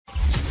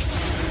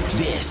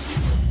This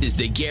is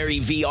the Gary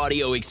V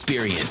Audio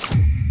Experience.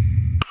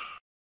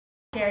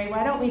 Gary,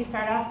 why don't we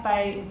start off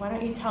by, why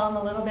don't you tell them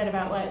a little bit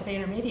about what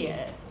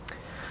VaynerMedia is?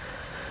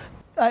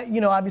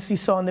 Obviously you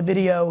saw in the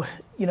video,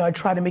 I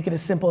try to make it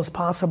as simple as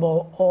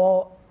possible.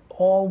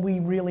 All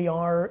we really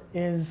are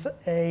is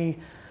a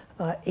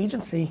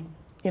agency.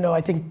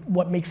 I think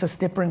what makes us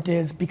different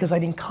is because I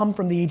didn't come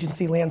from the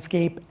agency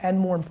landscape, and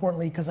more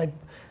importantly, because I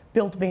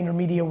built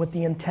VaynerMedia with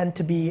the intent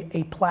to be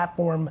a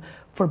platform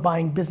for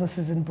buying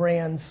businesses and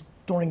brands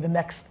during the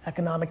next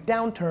economic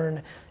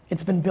downturn.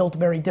 It's been built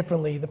very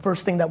differently. The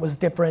first thing that was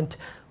different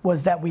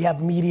was that we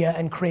have media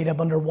and creative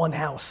under one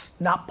house,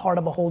 not part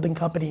of a holding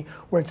company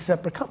where it's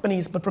separate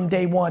companies, but from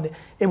day one,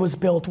 it was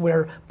built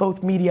where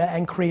both media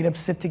and creative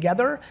sit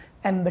together,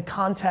 and the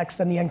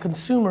context and the end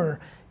consumer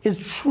is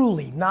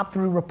truly, not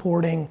through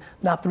reporting,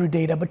 not through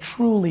data, but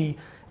truly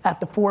at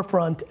the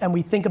forefront, and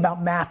we think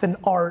about math and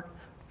art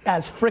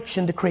as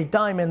friction to create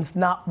diamonds,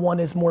 not one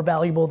is more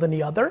valuable than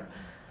the other.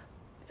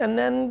 And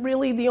then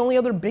really the only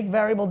other big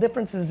variable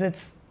difference is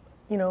it's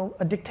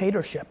a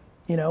dictatorship,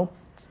 And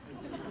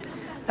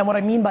what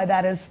I mean by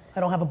that is I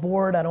don't have a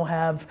board, I don't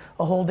have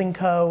a holding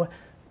co.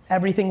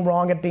 Everything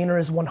wrong at Vayner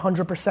is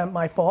 100%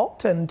 my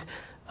fault. And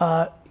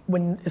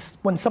when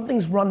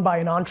something's run by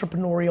an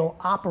entrepreneurial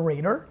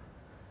operator,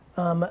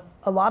 a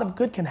lot of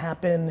good can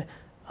happen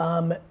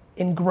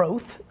in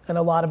growth, and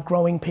a lot of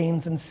growing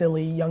pains and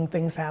silly young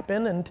things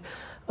happen. And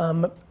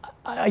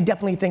I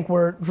definitely think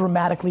we're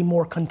dramatically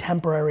more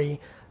contemporary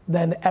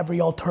than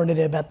every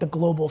alternative at the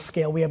global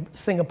scale. We have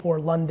Singapore,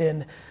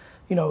 London,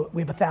 we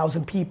have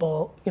 1,000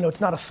 people. It's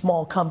not a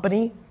small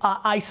company.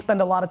 I spend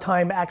a lot of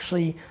time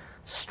actually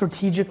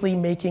strategically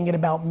making it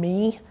about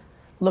me.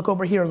 Look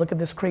over here, look at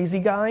this crazy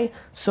guy,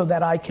 so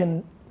that I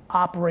can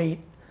operate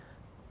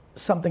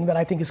something that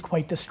I think is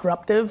quite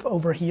disruptive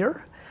over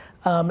here.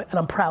 And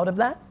I'm proud of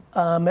that.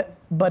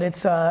 But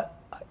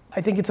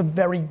I think it's a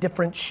very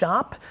different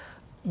shop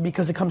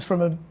because it comes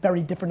from a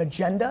very different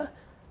agenda.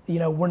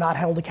 We're not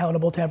held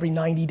accountable to every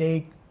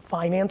 90-day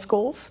finance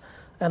goals,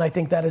 and I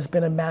think that has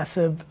been a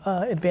massive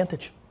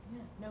advantage.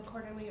 Yeah, no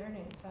quarterly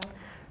earnings, huh?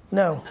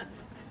 No,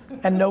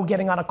 and no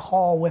getting on a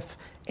call with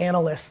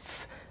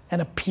analysts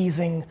and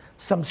appeasing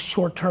some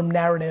short-term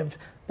narrative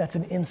that's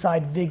an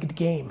inside VIG'd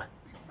game.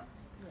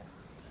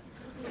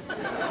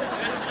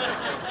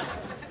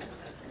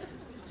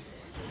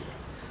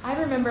 I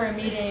remember a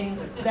meeting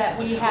that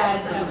we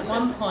had at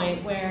one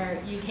point where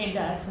you came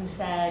to us and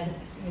said,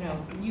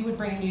 you would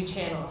bring new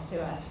channels to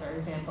us, for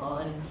example,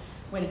 and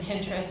when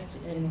Pinterest,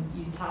 and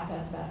you talked to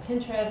us about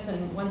Pinterest,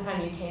 and one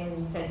time you came and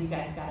you said, you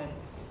guys gotta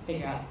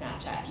figure out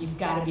Snapchat. You've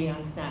gotta be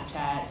on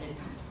Snapchat,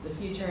 it's the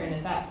future, and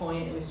at that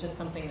point, it was just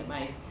something that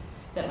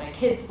my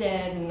kids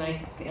did, and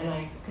I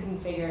couldn't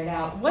figure it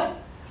out.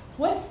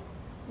 What's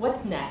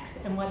next,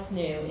 and what's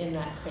new in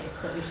that space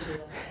that we should do?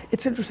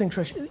 It's interesting,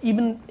 Trish,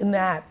 even in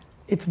that,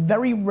 it's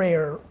very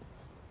rare,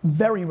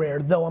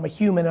 though I'm a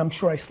human, I'm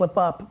sure I slip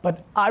up,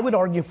 but I would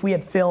argue if we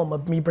had film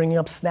of me bringing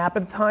up Snap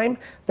at the time,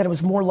 that it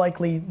was more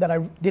likely that I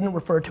didn't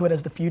refer to it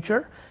as the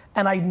future,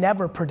 and I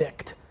never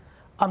predict.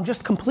 I'm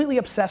just completely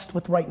obsessed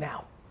with right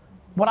now.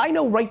 What I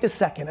know right this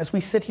second, as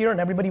we sit here and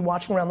everybody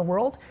watching around the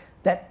world,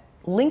 that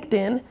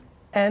LinkedIn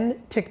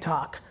and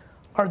TikTok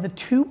are the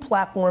two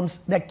platforms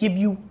that give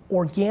you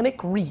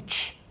organic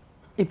reach.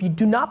 If you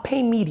do not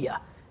pay media,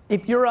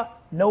 if you're a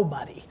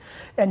nobody,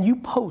 and you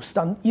post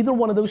on either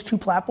one of those two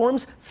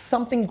platforms,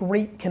 something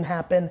great can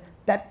happen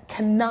that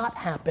cannot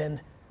happen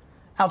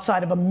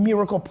outside of a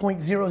miracle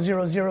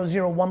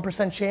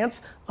 0.00001% chance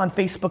on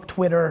Facebook,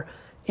 Twitter,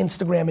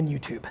 Instagram, and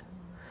YouTube.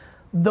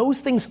 Those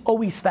things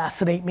always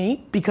fascinate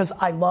me because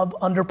I love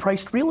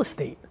underpriced real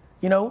estate.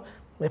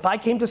 If I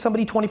came to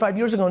somebody 25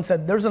 years ago and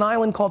said, there's an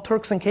island called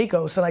Turks and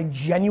Caicos, and I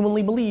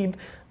genuinely believe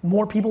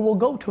more people will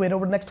go to it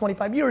over the next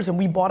 25 years, and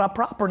we bought up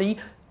property,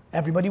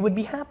 everybody would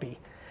be happy.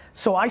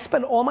 So I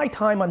spend all my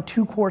time on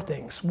two core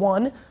things.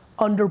 One,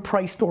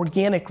 underpriced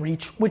organic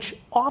reach, which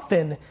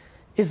often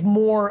is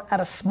more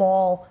at a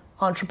small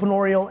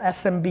entrepreneurial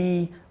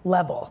SMB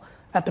level.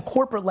 At the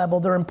corporate level,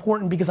 they're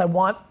important because I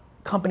want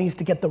companies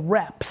to get the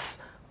reps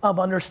of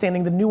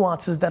understanding the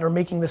nuances that are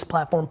making this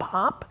platform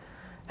pop.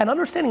 And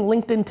understanding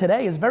LinkedIn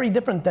today is very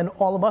different than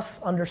all of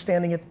us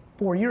understanding it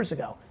 4 years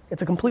ago.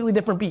 It's a completely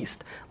different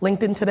beast.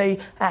 LinkedIn today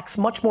acts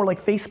much more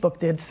like Facebook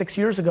did 6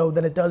 years ago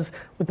than it does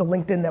with the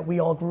LinkedIn that we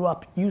all grew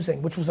up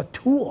using, which was a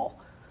tool,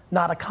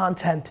 not a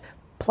content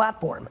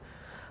platform.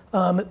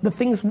 The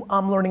things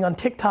I'm learning on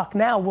TikTok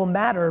now will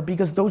matter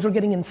because those are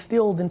getting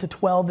instilled into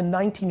 12 and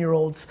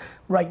 19-year-olds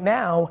right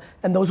now,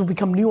 and those will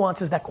become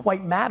nuances that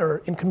quite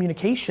matter in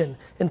communication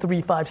in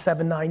 3, 5,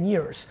 7, 9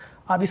 years.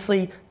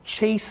 Obviously,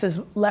 Chase is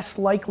less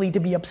likely to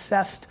be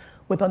obsessed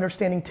with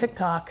understanding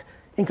TikTok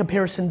in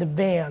comparison to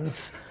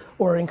Vans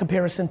or in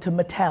comparison to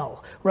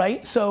Mattel,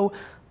 right? So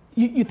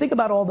you think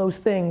about all those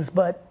things,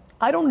 but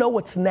I don't know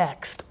what's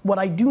next. What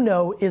I do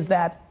know is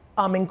that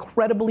I'm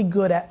incredibly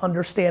good at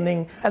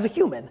understanding, as a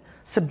human,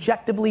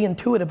 subjectively,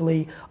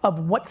 intuitively,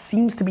 of what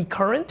seems to be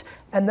current,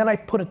 and then I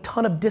put a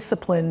ton of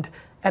discipline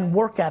and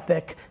work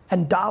ethic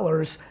and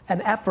dollars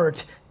and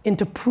effort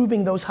into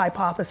proving those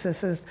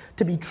hypotheses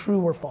to be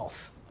true or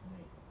false.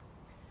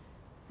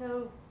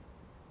 So,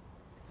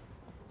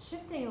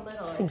 shifting a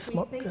little, Seems if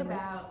smart, we think good, right?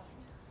 about,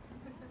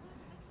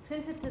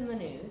 since it's in the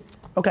news,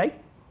 Okay.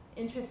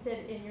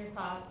 interested in your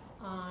thoughts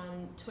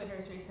on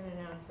Twitter's recent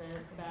announcement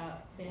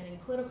about banning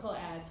political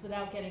ads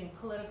without getting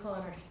political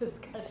in our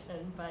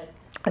discussion, but.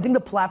 I think the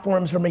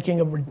platforms are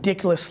making a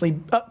ridiculously,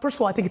 first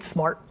of all, I think it's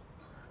smart.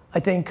 I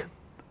think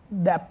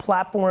that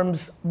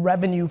platforms'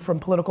 revenue from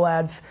political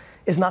ads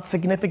is not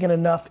significant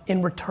enough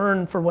in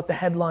return for what the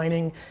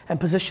headlining and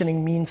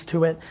positioning means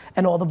to it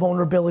and all the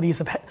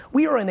vulnerabilities of,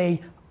 we are in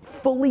a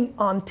fully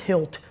on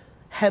tilt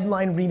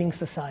headline reading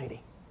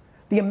society.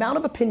 The amount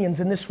of opinions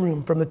in this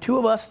room, from the two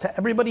of us to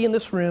everybody in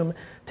this room,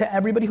 to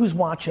everybody who's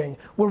watching,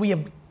 where we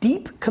have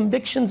deep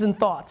convictions and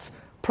thoughts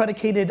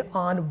predicated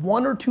on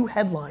one or two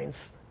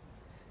headlines,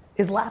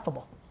 is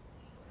laughable.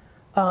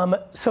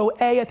 So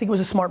A, I think it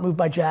was a smart move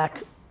by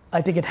Jack.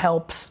 I think it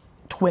helps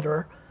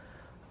Twitter.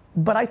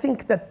 But I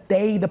think that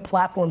the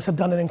platforms, have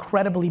done an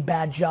incredibly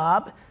bad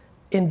job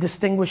in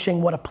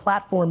distinguishing what a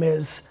platform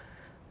is.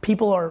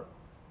 People are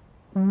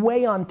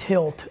way on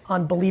tilt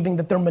on believing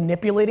that they're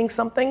manipulating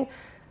something.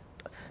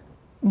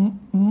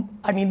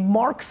 I mean,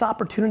 Mark's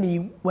opportunity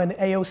when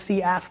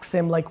AOC asks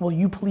him, like, will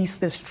you police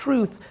this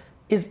truth,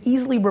 is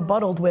easily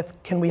rebutted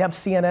with, can we have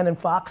CNN and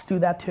Fox do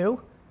that too?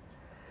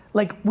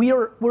 Like,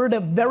 we're at a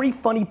very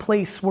funny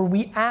place where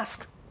we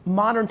ask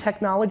modern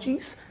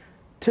technologies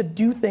to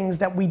do things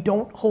that we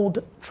don't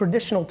hold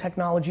traditional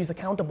technologies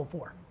accountable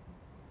for.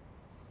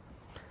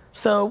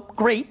 So,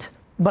 great,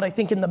 but I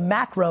think in the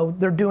macro,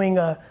 they're doing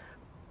a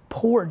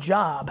poor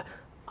job.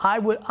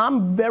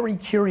 I'm very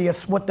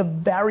curious what the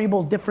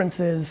variable difference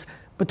is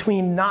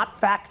between not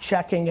fact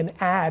checking an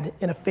ad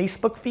in a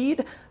Facebook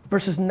feed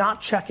versus not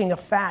checking a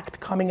fact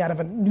coming out of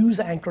a news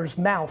anchor's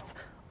mouth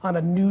on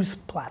a news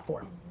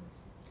platform.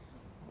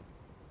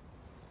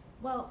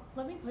 Well,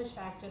 let me push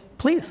back just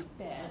Please, a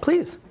bit.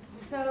 please.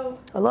 So,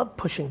 I love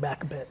pushing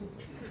back a bit.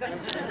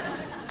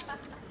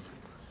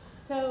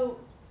 so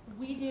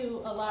we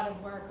do a lot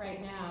of work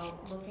right now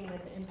looking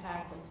at the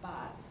impact of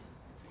bots.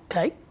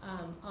 Okay.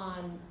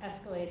 On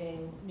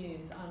escalating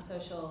news on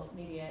social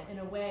media in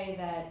a way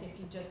that if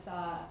you just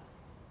saw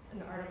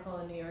an article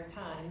in New York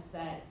Times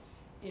that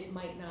it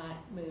might not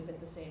move at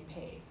the same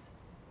pace.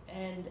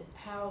 And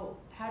how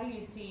do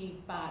you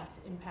see bots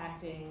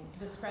impacting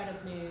the spread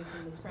of news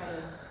and the spread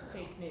of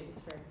fake news,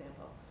 for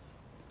example?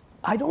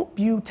 I don't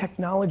view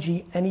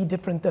technology any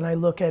different than I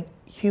look at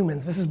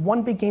humans. This is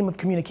one big game of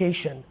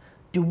communication.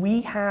 Do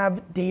we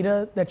have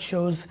data that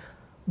shows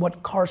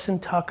what Carson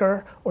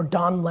Tucker or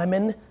Don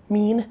Lemon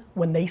mean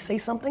when they say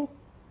something?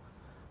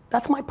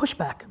 That's my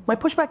pushback. My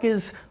pushback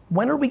is,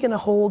 when are we gonna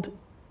hold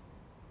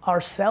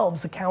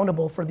ourselves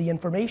accountable for the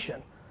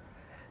information?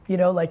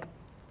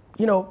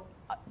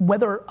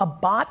 Whether a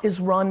bot is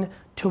run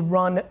to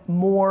run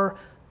more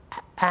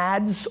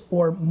ads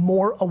or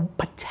more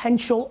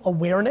potential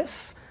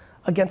awareness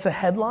against a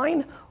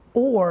headline,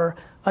 or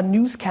a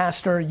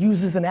newscaster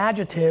uses an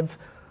adjective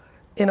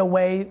in a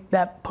way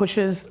that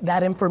pushes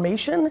that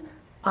information,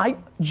 I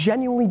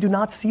genuinely do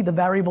not see the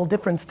variable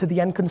difference to the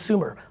end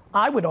consumer.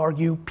 I would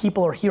argue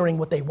people are hearing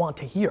what they want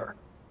to hear.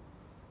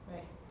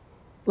 Right.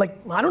 Like,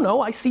 I don't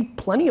know, I see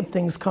plenty of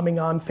things coming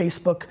on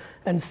Facebook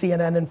and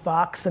CNN and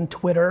Fox and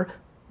Twitter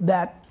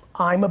that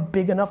I'm a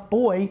big enough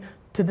boy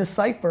to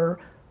decipher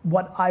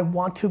what I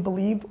want to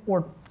believe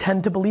or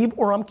tend to believe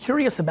or I'm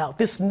curious about.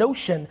 This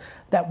notion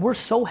that we're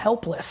so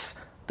helpless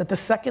that the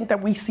second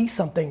that we see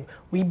something,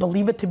 we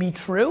believe it to be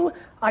true,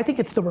 I think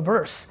it's the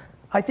reverse.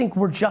 I think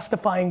we're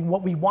justifying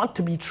what we want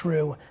to be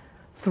true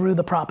through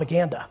the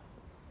propaganda.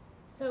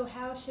 So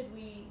how should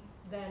we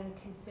then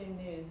consume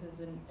news as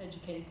an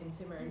educated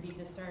consumer and be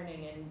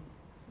discerning and?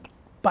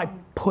 By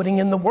putting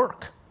in the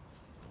work.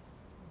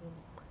 You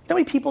know how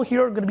many people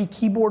here are going to be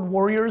keyboard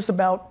warriors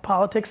about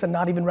politics and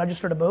not even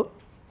register to vote?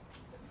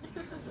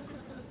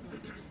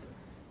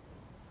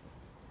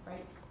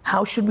 Right.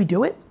 How should we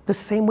do it? The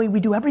same way we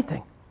do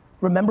everything.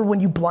 Remember when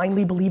you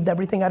blindly believed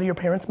everything out of your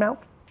parents'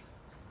 mouth?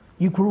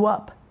 You grew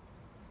up.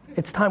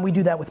 It's time we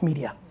do that with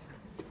media.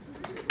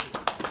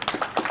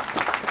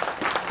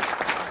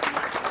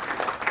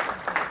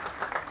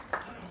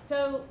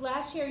 So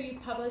last year you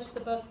published the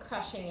book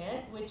Crushing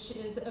It, which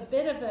is a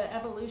bit of an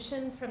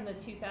evolution from the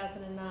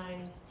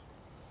 2009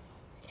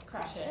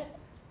 Crush It.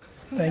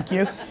 Thank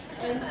you.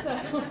 And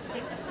so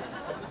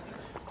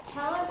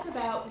tell us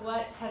about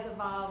what has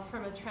evolved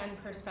from a trend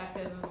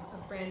perspective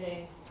of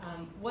branding.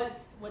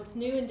 What's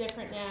new and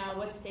different now,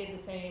 what stayed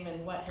the same,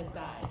 and what has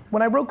died?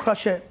 When I wrote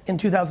Crush It in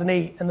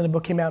 2008 and then the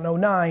book came out in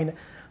 2009,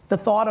 the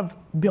thought of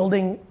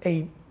building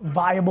a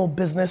viable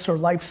business or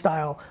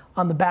lifestyle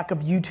on the back of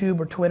YouTube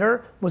or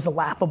Twitter was a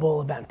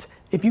laughable event.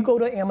 If you go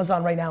to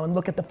Amazon right now and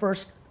look at the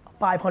first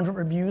 500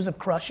 reviews of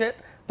Crush It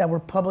that were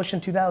published in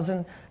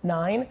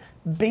 2009,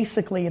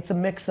 basically it's a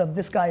mix of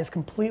this guy is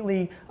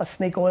completely a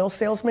snake oil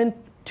salesman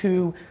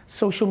to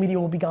social media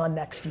will be gone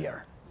next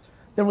year.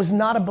 there was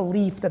not a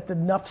belief that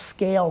enough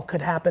scale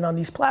could happen on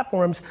these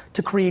platforms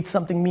to create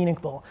something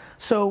meaningful.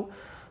 So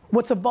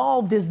what's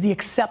evolved is the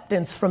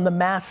acceptance from the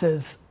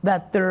masses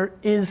that there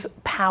is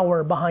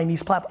power behind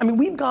these platforms. I mean,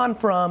 we've gone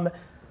from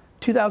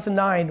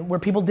 2009, where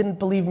people didn't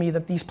believe me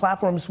that these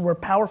platforms were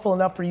powerful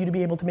enough for you to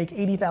be able to make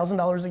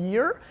 $80,000 a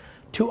year,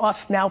 to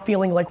us now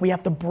feeling like we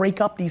have to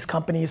break up these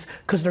companies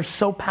because they're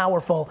so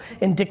powerful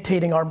in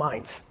dictating our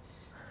minds.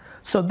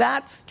 So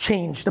that's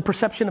changed, the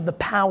perception of the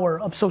power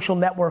of social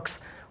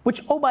networks,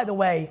 which, oh, by the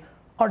way,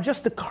 are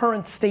just the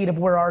current state of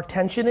where our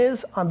attention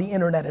is on the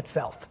internet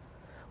itself.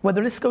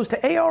 Whether this goes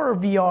to AR or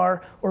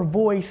VR or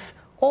voice,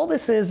 all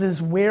this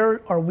is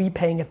where are we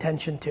paying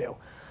attention to?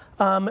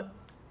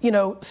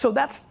 So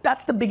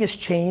that's the biggest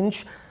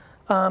change.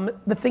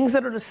 The things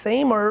that are the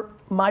same are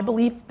my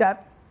belief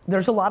that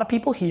there's a lot of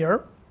people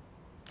here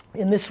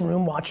in this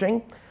room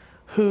watching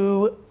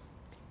who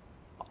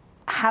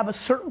have a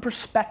certain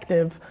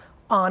perspective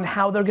on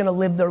how they're gonna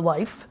live their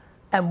life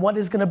and what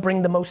is gonna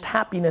bring the most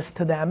happiness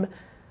to them.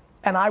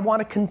 And I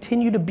wanna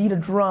continue to beat a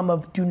drum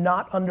of do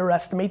not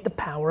underestimate the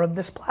power of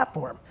this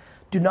platform.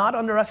 Do not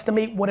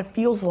underestimate what it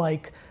feels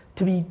like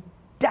to be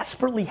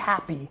desperately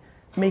happy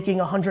making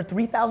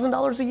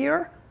 $103,000 a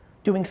year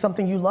doing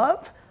something you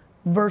love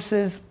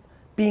versus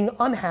being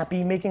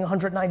unhappy making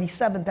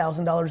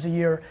 $197,000 a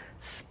year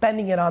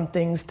spending it on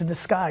things to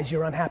disguise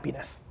your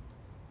unhappiness.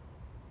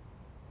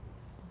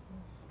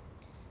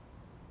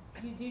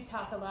 You do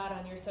talk a lot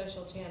on your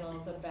social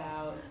channels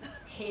about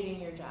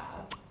hating your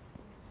job.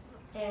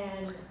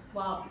 And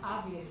while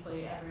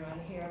obviously everyone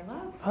here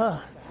loves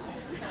that,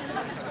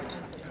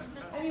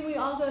 I mean, we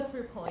all go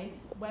through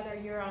points, whether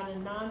you're on a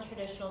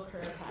non-traditional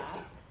career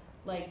path,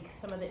 like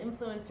some of the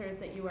influencers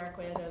that you work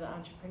with or the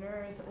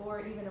entrepreneurs,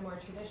 or even a more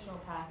traditional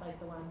path like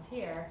the ones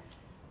here.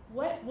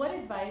 What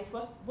advice,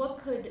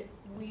 what could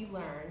we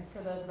learn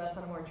for those of us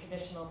on a more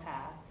traditional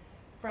path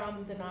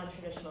from the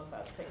non-traditional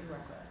folks that you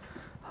work with?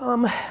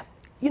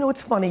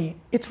 It's funny.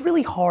 It's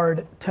really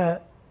hard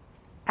to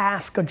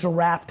ask a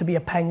giraffe to be a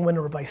penguin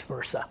or vice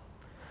versa.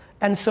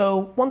 And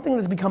so one thing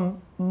that's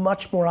become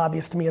much more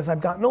obvious to me as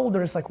I've gotten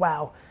older is like,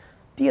 wow,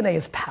 DNA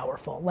is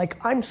powerful.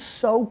 Like, I'm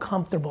so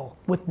comfortable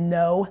with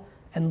no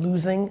and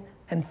losing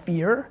and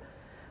fear,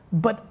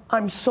 but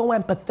I'm so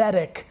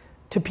empathetic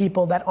to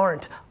people that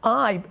aren't.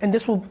 And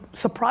this will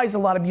surprise a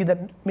lot of you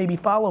that maybe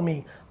follow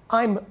me,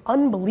 I'm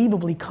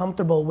unbelievably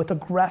comfortable with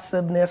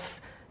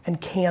aggressiveness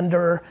and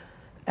candor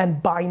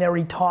and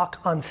binary talk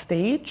on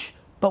stage,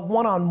 but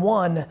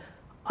one-on-one,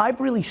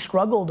 I've really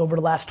struggled over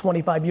the last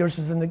 25 years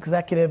as an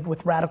executive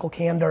with radical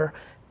candor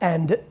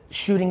and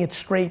shooting it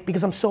straight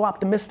because I'm so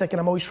optimistic and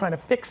I'm always trying to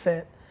fix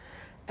it.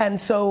 And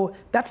so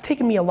that's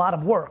taken me a lot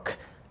of work.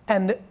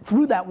 And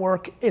through that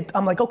work,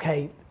 I'm like,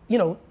 okay,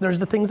 there's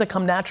the things that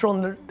come natural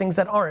and the things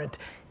that aren't.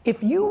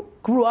 If you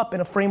grew up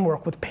in a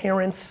framework with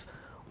parents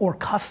or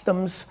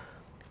customs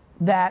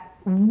that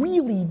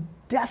really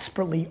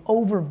desperately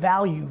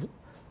overvalue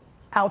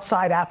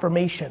outside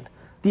affirmation,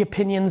 the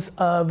opinions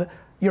of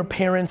your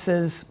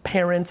parents'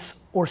 parents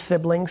or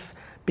siblings,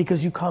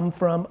 because you come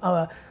from,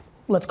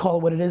 let's call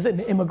it what it is, an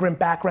immigrant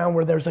background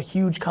where there's a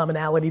huge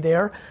commonality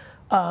there.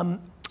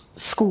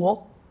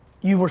 School,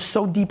 you were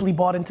so deeply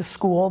bought into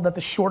school that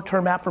the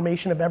short-term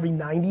affirmation of every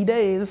 90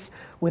 days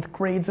with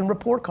grades and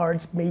report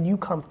cards made you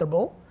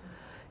comfortable.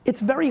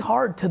 It's very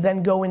hard to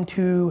then go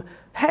into,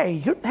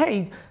 hey,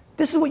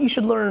 this is what you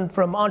should learn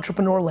from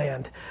entrepreneur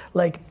land.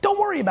 Like, don't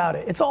worry about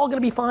it, it's all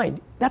gonna be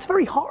fine. That's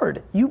very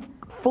hard. You've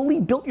fully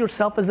built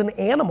yourself as an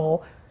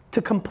animal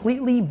to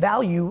completely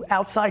value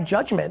outside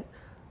judgment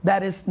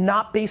that is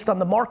not based on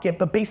the market,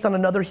 but based on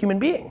another human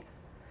being.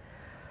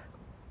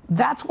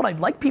 That's what I'd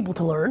like people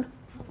to learn,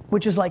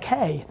 which is like,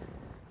 hey,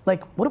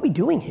 like, what are we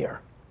doing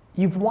here?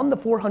 You've won the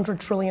 400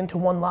 trillion to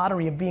 1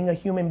 lottery of being a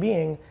human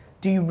being.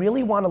 Do you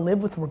really wanna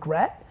live with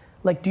regret?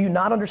 Like, do you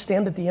not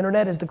understand that the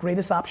internet is the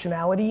greatest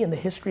optionality in the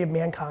history of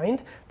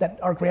mankind? That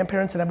our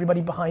grandparents and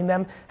everybody behind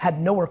them had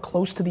nowhere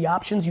close to the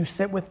options you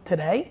sit with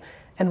today?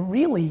 And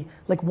really,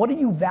 like, what are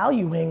you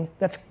valuing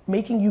that's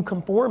making you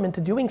conform into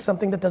doing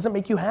something that doesn't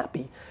make you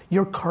happy?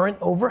 Your current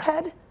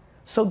overhead?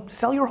 So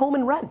sell your home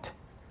and rent.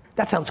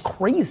 That sounds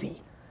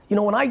crazy.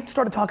 When I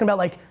started talking about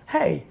like,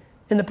 hey,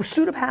 in the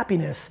pursuit of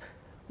happiness,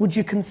 would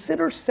you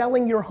consider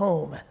selling your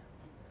home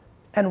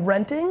and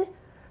renting?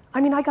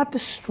 I mean, I got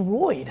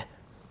destroyed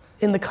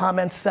in the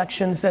comments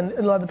sections and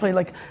a lot of the place,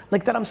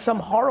 like that I'm some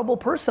horrible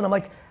person. I'm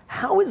like,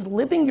 how is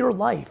living your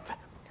life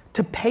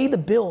to pay the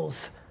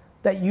bills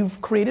that you've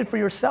created for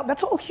yourself?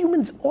 That's all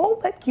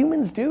that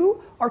humans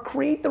do are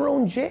create their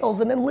own jails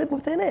and then live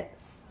within it.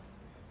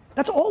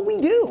 That's all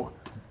we do.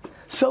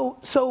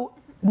 So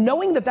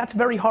knowing that that's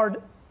very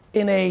hard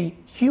in a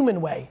human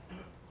way,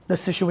 the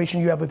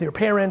situation you have with your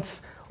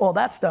parents, all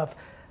that stuff,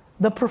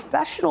 the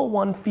professional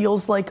one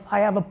feels like I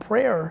have a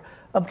prayer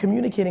of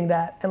communicating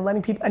that and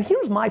letting people, and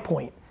here's my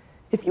point.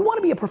 If you want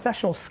to be a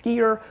professional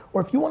skier,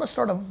 or if you want to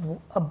start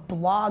a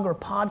blog or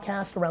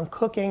podcast around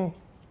cooking,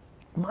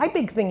 my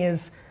big thing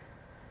is,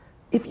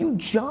 if you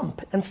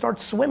jump and start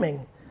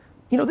swimming,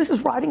 You know, this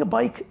is riding a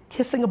bike,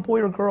 kissing a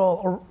boy or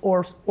girl,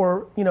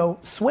 or you know,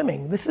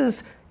 swimming.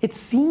 It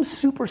seems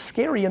super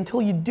scary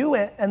until you do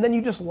it, and then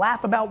you just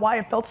laugh about why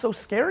it felt so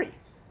scary.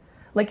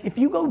 Like, if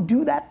you go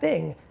do that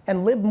thing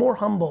and live more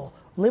humble,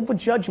 live with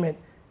judgment,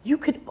 you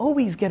could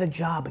always get a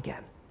job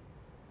again.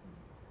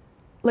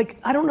 Like,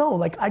 I don't know,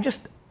 like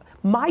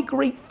my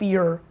great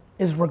fear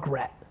is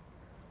regret.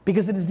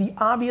 Because it is the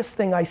obvious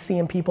thing I see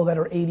in people that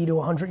are 80 to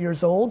 100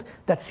 years old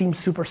that seems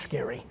super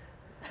scary.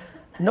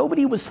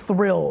 Nobody was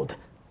thrilled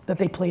that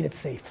they played it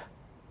safe.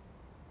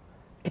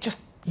 It just,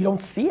 you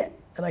don't see it.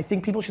 And I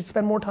think people should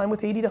spend more time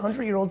with 80 to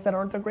 100-year-olds that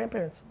aren't their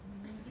grandparents.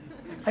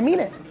 I mean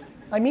it.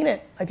 I mean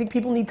it. I think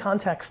people need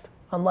context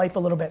on life a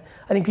little bit.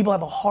 I think people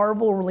have a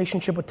horrible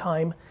relationship with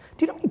time.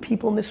 Do you know how many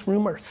people in this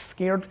room are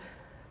scared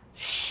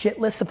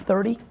shitless of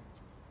 30?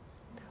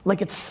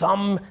 Like it's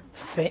some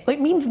thing, like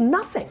it means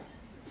nothing.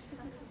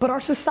 But our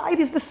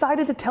society has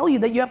decided to tell you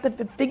that you have to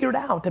figure it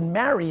out and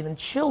married and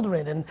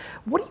children and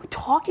what are you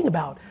talking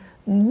about?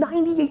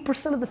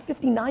 98% of the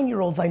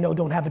 59-year-olds I know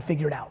don't have it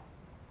figured out.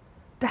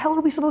 The hell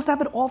are we supposed to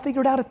have it all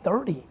figured out at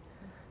 30,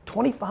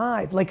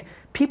 25? Like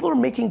people are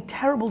making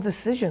terrible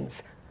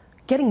decisions,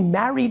 getting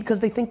married because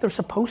they think they're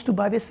supposed to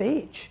by this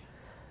age.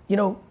 You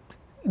know,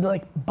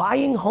 like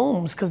buying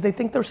homes because they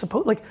think they're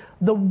supposed, like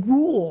the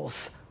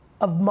rules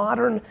of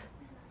modern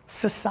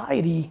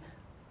society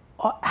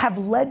have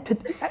led to,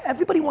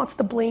 everybody wants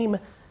to blame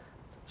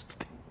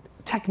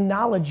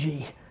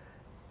technology,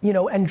 you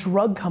know, and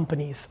drug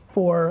companies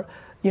for,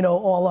 you know,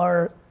 all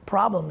our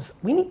problems.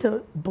 We need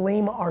to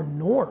blame our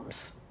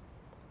norms,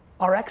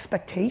 our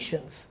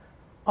expectations,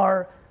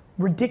 our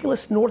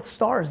ridiculous North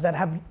Stars that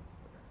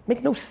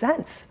make no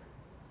sense.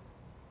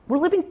 We're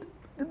living,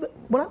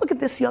 when I look at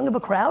this young of a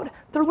crowd,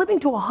 they're living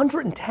to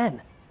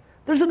 110.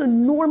 There's an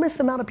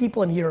enormous amount of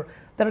people in here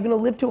that are gonna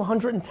live to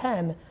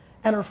 110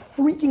 and are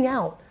freaking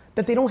out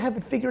that they don't have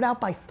it figured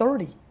out by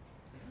 30.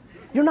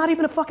 You're not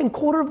even a fucking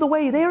quarter of the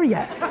way there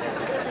yet.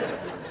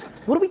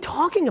 What are we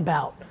talking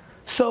about?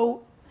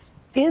 So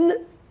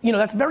you know,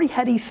 that's very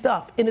heady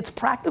stuff. In its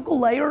practical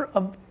layer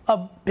of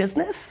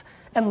business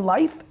and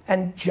life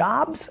and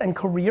jobs and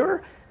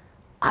career,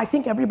 I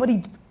think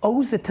everybody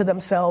owes it to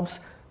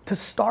themselves to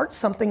start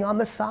something on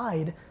the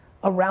side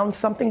around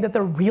something that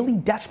they're really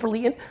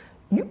desperately in.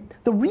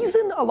 The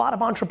reason a lot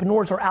of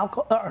entrepreneurs are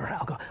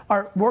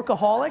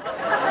workaholics,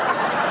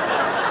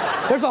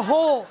 there's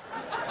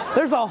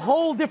a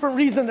whole different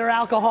reason they're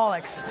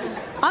alcoholics.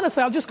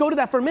 Honestly, I'll just go to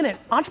that for a minute.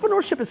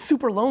 Entrepreneurship is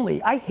super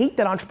lonely. I hate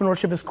that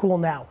entrepreneurship is cool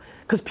now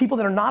because people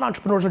that are not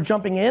entrepreneurs are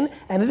jumping in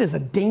and it is a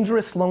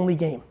dangerous, lonely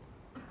game.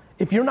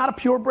 If you're not a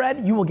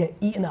purebred, you will get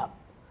eaten up.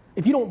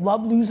 If you don't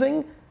love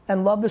losing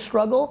and love the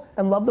struggle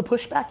and love the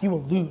pushback, you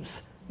will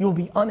lose. You will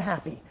be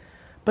unhappy.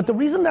 But the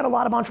reason that a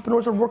lot of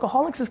entrepreneurs are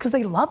workaholics is because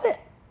they love it.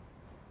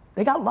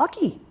 They got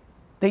lucky.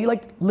 They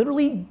like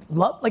literally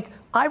love, like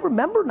I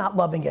remember not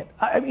loving it.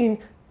 I mean,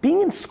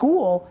 being in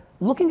school,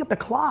 looking at the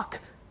clock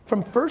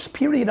from first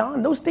period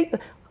on, those days,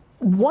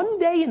 one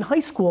day in high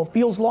school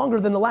feels longer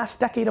than the last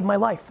decade of my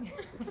life.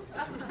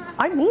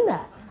 I mean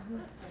that.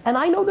 And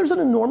I know there's an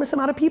enormous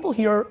amount of people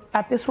here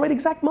at this right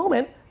exact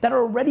moment that are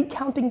already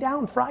counting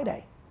down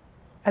Friday.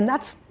 And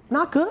that's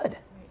not good.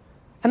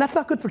 And that's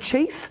not good for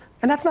Chase,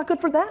 and that's not good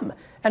for them.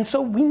 And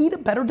so we need a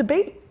better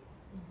debate.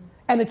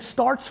 And it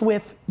starts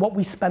with what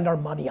we spend our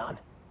money on.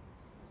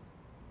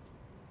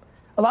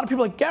 A lot of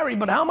people are like, Gary,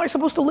 but how am I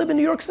supposed to live in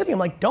New York City? I'm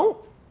like, don't.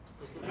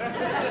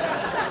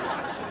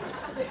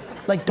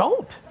 Like,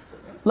 don't.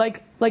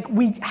 Like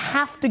we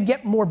have to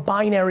get more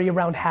binary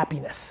around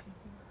happiness.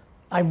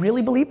 I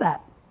really believe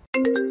that.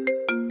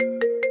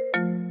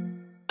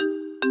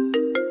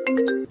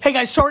 Hey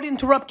guys, sorry to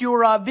interrupt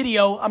your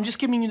video. I'm just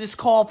giving you this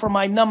call for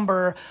my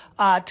number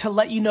to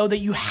let you know that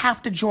you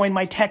have to join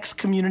my text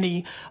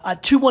community,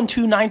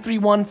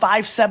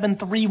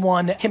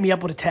 212-931-5731. Hit me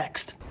up with a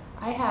text.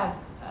 I have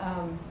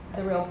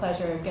the real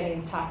pleasure of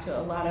getting to talk to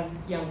a lot of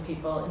young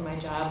people in my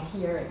job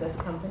here at this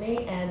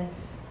company, and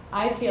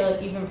I feel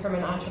like even from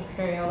an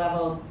entrepreneurial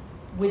level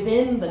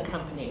within the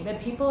company,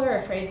 that people are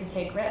afraid to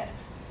take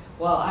risks.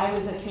 Well, I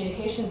was a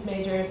communications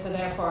major, so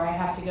therefore I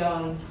have to go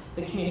on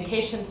the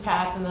communications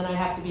path, and then I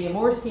have to be a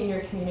more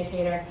senior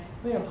communicator.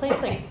 I mean, a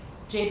place like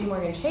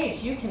JPMorgan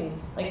Chase, you can,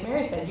 like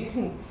Mary said, you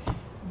can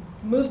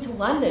move to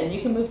London,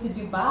 you can move to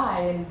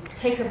Dubai and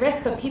take a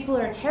risk, but people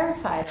are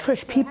terrified.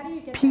 Trish, so how do you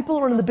get people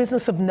are in the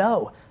business of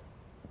no.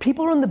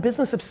 People are in the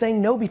business of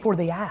saying no before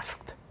they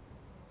asked.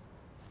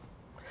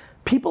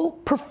 People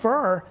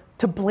prefer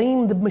to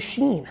blame the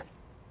machine.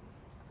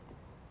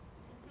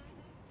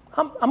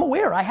 I'm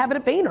aware, I have it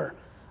at Vayner.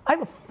 I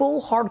have a full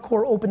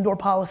hardcore open door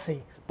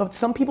policy, but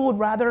some people would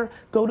rather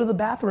go to the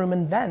bathroom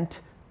and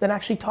vent than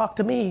actually talk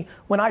to me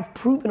when I've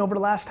proven over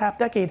the last half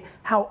decade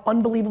how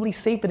unbelievably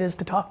safe it is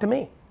to talk to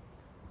me.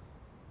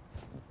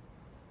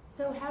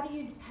 So how do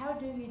you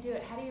do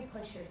it? How do you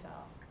push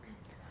yourself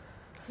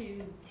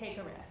to take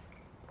a risk?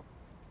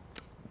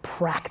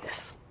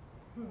 Practice.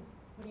 What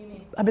do you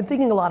mean? I've been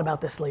thinking a lot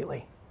about this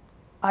lately.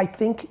 I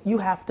think you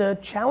have to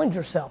challenge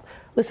yourself.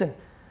 Listen,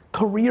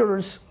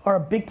 careers are a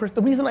big,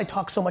 the reason I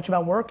talk so much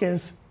about work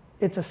is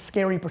it's a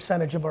scary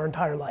percentage of our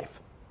entire life.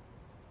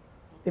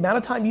 The amount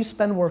of time you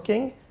spend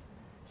working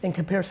in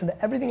comparison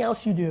to everything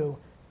else you do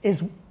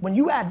is, when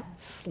you add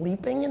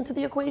sleeping into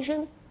the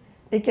equation,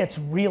 it gets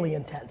really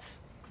intense.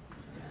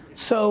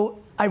 So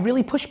I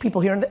really push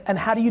people here, and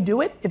how do you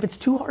do it? If it's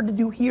too hard to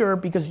do here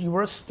because you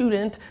were a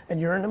student and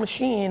you're in a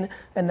machine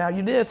and now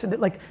you're this, and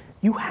like,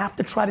 you have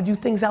to try to do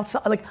things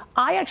outside. Like,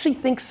 I actually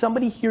think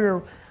somebody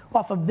here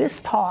off of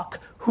this talk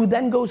who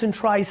then goes and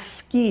tries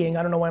skiing,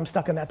 I don't know why I'm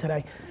stuck in that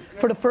today,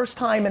 for the first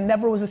time and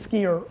never was a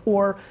skier,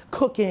 or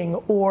cooking,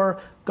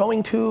 or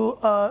going to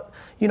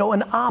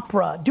an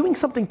opera, doing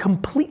something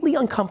completely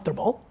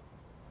uncomfortable,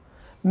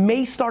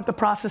 may start the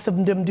process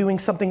of them doing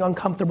something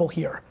uncomfortable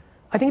here.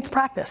 I think it's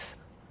practice.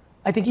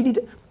 I think you need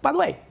to, by the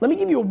way, let me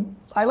give you,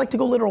 I like to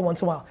go literal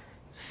once in a while.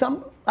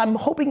 I'm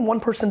hoping one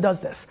person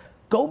does this.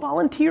 Go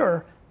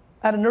volunteer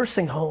at a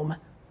nursing home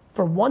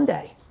for one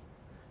day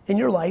in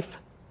your life.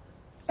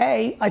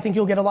 I think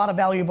you'll get a lot of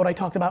value of what I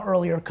talked about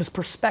earlier, because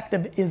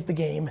perspective is the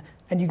game,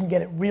 and you can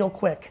get it real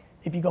quick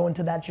if you go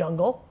into that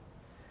jungle.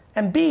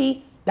 And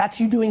B, that's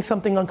you doing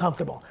something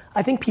uncomfortable.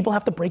 I think people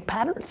have to break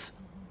patterns.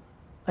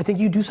 I think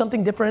you do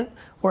something different,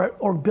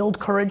 or build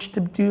courage to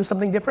do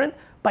something different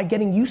by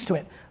getting used to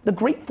it. The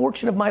great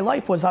fortune of my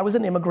life was I was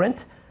an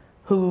immigrant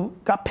who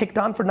got picked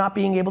on for not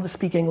being able to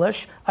speak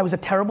English. I was a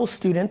terrible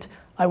student.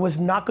 I was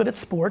not good at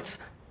sports.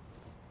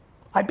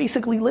 I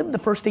basically lived the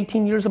first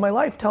 18 years of my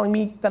life telling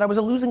me that I was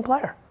a losing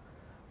player.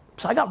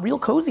 So I got real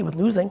cozy with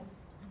losing.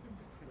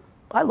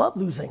 I love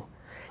losing.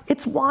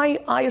 It's why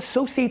I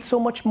associate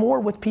so much more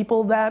with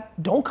people that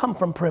don't come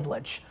from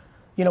privilege.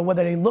 You know,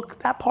 whether they look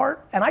that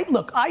part, and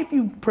I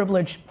view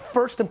privilege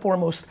first and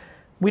foremost.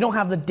 We don't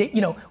have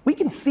we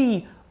can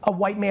see a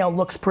white male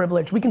looks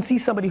privileged. We can see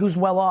somebody who's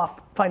well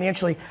off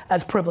financially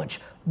as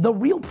privileged. The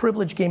real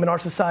privilege game in our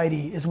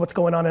society is what's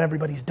going on in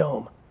everybody's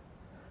dome.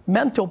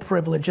 Mental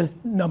privilege is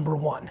number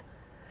one,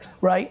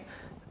 right?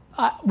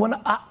 I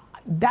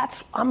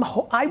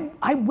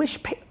wish,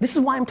 this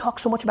is why I'm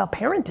talking so much about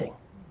parenting.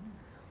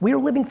 We are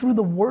living through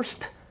the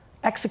worst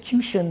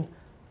execution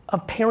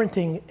of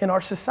parenting in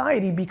our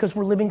society because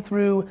we're living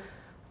through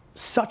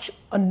such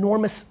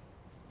enormous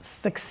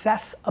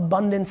success,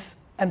 abundance,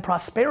 and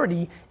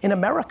prosperity in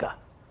America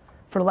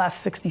for the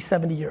last 60,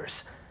 70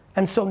 years.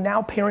 And so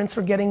now parents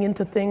are getting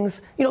into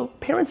things,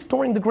 parents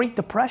during the Great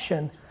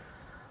Depression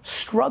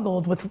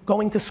struggled with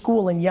going to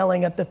school and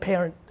yelling at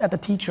the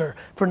teacher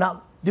for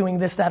not doing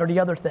this, that, or the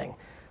other thing.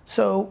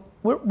 So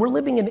we're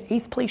living in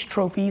 8th place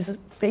trophies,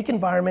 fake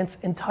environments,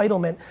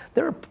 entitlement.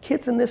 There are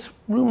kids in this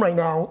room right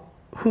now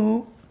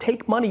who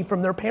take money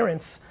from their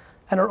parents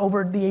and are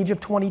over the age of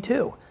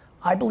 22.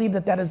 I believe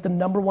that is the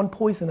number one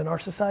poison in our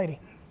society.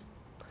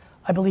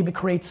 I believe it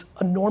creates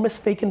enormous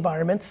fake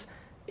environments.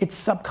 It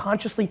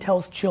subconsciously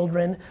tells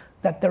children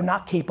that they're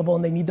not capable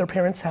and they need their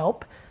parents'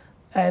 help.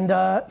 And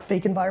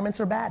fake environments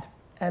are bad,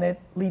 and it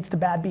leads to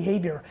bad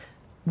behavior.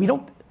 Do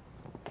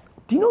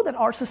you know that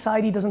our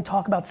society doesn't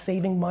talk about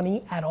saving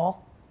money at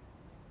all?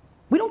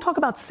 We don't talk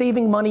about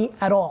saving money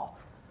at all.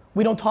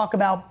 We don't talk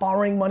about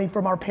borrowing money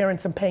from our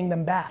parents and paying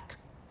them back.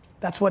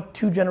 That's what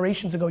 2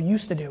 generations ago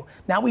used to do.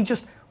 Now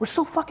we're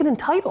so fucking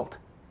entitled.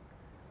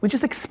 We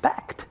just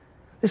expect.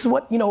 This is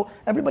what,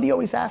 everybody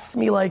always asks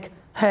me, like,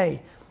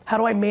 hey, how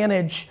do I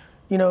manage,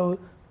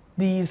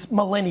 these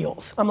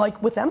millennials? I'm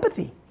like, with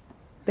empathy.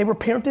 They were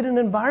parented in an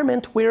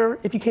environment where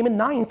if you came in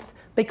 9th,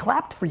 they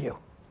clapped for you.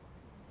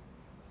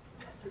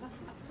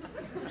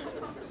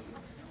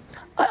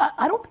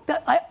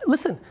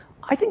 Listen,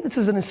 I think this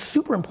is a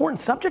super important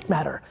subject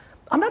matter.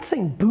 I'm not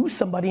saying boo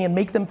somebody and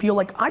make them feel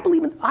like,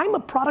 I'm a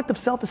product of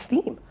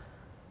self-esteem.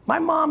 My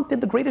mom did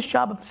the greatest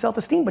job of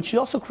self-esteem, but she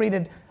also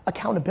created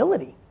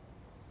accountability.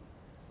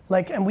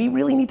 And we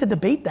really need to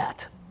debate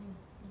that.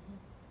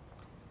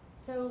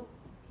 So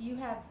you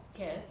have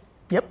kids.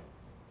 Yep.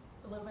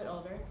 A little bit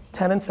older.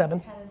 10 and 7.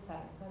 10 and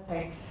 7, that's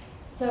right.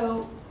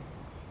 So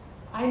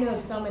I know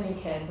so many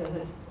kids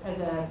as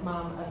a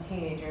mom of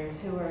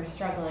teenagers who are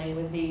struggling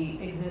with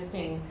the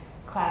existing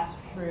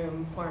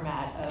classroom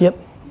format of Yep.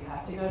 You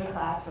have to go to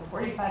class for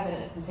 45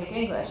 minutes and take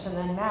English and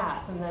then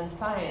math and then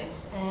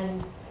science,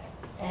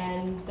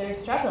 and they're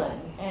struggling,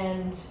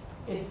 and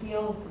it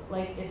feels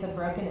like it's a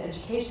broken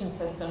education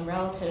system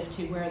relative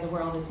to where the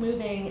world is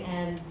moving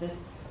and this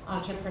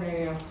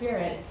entrepreneurial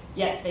spirit,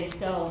 yet they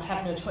still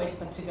have no choice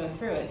but to go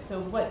through it. So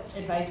what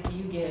advice do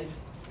you give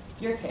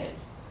your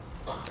kids?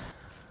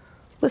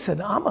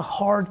 Listen, I'm a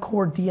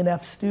hardcore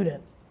DNF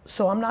student,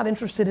 so I'm not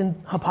interested in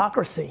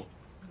hypocrisy.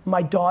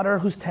 My daughter,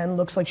 who's 10,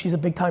 looks like she's a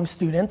big time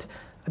student.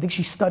 I think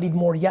she studied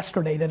more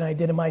yesterday than I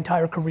did in my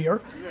entire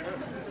career.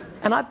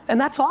 And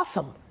that's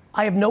awesome.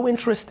 I have no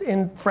interest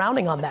in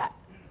frowning on that.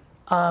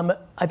 I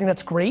think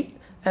that's great,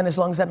 and as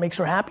long as that makes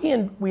her happy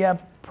and we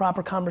have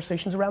proper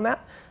conversations around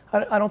that,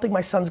 I don't think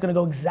my son's gonna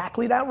go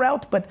exactly that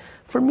route, but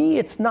for me,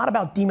 it's not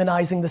about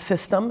demonizing the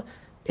system.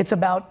 It's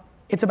about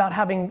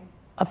having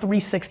a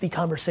 360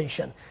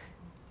 conversation.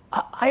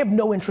 I have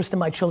no interest in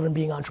my children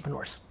being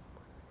entrepreneurs.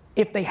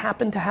 If they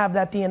happen to have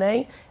that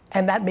DNA,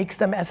 And that makes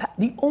them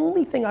the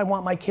only thing I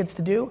want my kids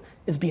to do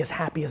is be as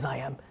happy as I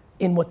am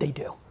in what they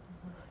do.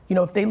 You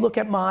know, if they look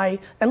at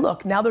and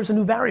look, now there's a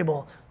new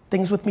variable.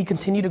 Things with me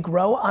continue to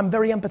grow. I'm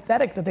very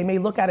empathetic that they may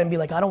look at it and be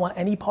like, I don't want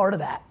any part of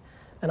that.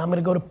 And I'm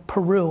gonna go to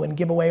Peru and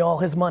give away all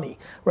his money,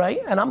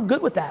 right? And I'm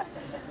good with that.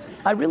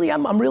 I really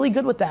am, I'm really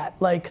good with that.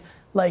 Like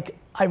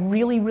I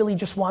really, really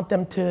just want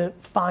them to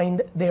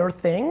find their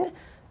thing.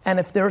 And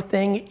if their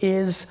thing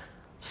is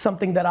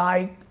something that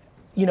I,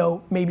 you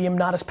know, maybe am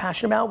not as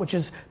passionate about, which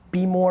is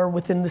be more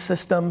within the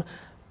system,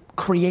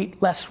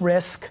 create less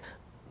risk.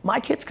 My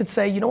kids could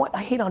say, you know what,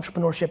 I hate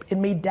entrepreneurship. It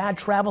made dad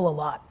travel a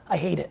lot. I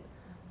hate it.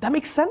 That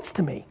makes sense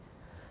to me.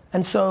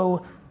 And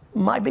so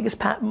my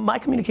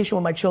communication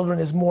with my children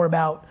is more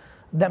about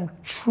them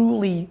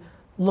truly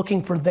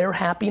looking for their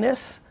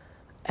happiness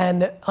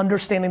and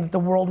understanding that the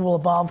world will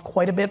evolve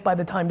quite a bit by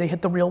the time they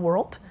hit the real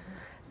world,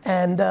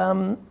 and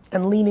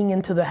leaning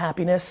into the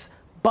happiness,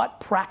 but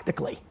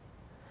practically.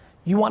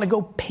 You wanna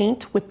go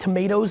paint with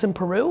tomatoes in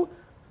Peru?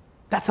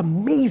 That's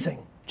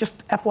amazing.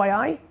 Just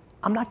FYI,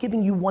 I'm not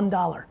giving you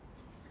 $1.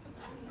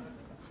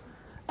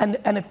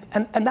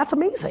 And that's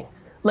amazing.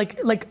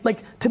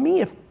 Like to me,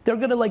 if they're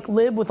gonna like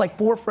live with like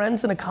 4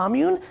 friends in a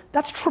commune,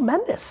 that's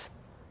tremendous.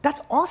 That's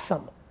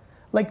awesome.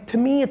 Like to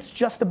me, it's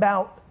just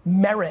about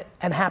merit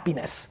and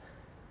happiness.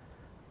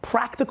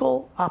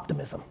 Practical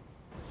optimism.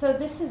 So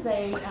this is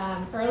a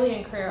early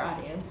in career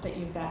audience that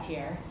you've got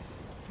here.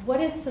 What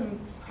is some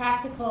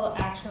practical,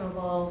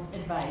 actionable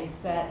advice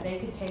that they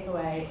could take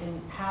away,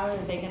 and how are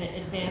they going to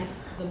advance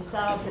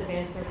themselves,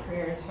 advance their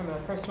careers from a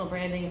personal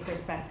branding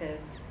perspective?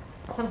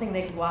 Something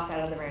they could walk out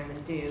of the room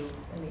and do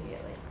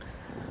immediately.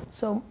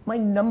 So my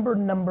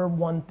number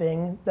one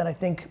thing that I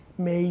think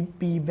may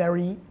be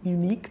very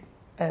unique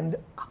and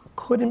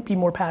couldn't be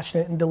more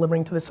passionate in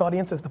delivering to this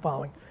audience is the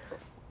following.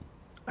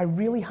 I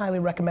really highly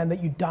recommend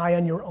that you die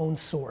on your own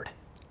sword.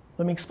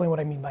 Let me explain what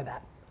I mean by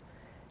that.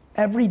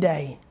 Every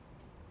day,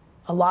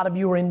 a lot of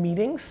you are in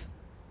meetings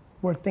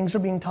where things are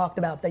being talked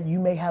about that you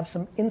may have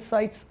some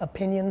insights,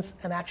 opinions,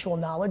 and actual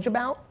knowledge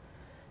about,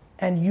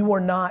 and you are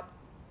not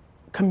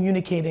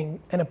communicating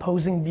an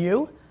opposing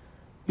view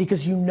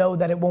because you know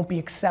that it won't be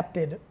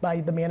accepted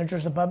by the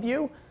managers above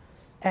you,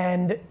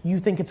 and you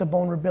think it's a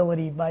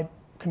vulnerability by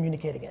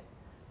communicating it.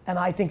 And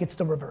I think it's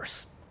the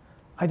reverse.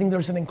 I think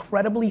there's an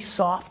incredibly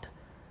soft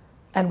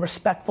and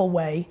respectful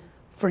way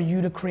for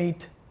you to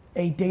create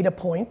a data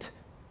point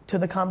to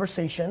the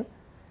conversation,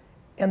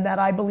 and that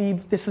I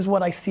believe this is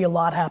what I see a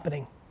lot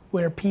happening,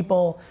 where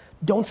people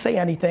don't say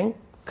anything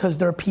because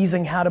they're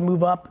appeasing how to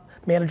move up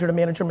manager to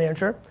manager,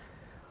 manager.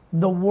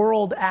 The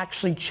world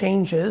actually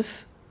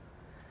changes,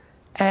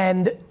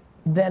 and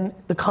then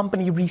the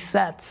company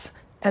resets,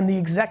 and the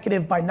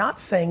executive, by not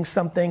saying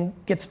something,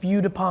 gets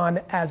viewed upon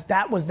as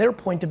that was their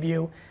point of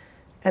view,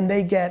 and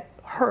they get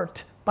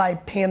hurt by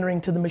pandering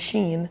to the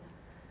machine,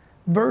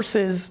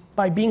 versus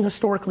by being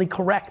historically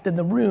correct in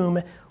the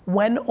room.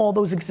 When all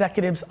those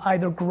executives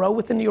either grow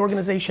within the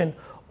organization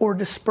or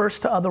disperse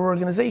to other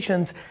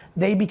organizations,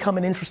 they become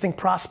an interesting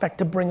prospect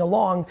to bring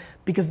along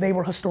because they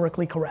were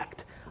historically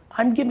correct.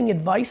 I'm giving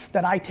advice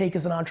that I take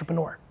as an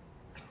entrepreneur.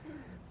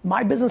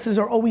 My businesses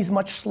are always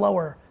much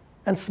slower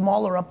and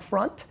smaller up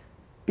front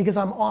because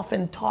I'm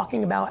often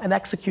talking about and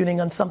executing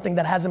on something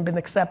that hasn't been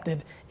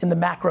accepted in the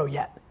macro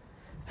yet.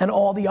 And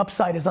all the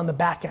upside is on the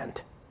back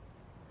end.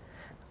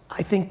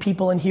 I think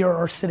people in here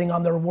are sitting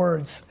on their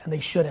words, and they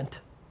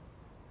shouldn't.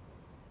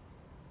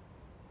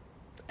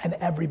 And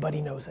everybody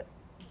knows it.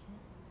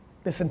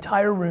 This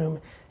entire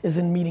room is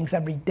in meetings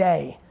every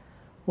day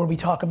where we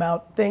talk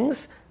about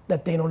things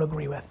that they don't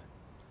agree with,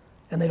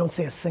 and they don't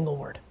say a single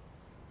word.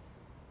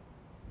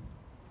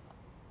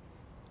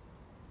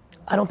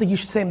 I don't think you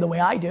should say them the way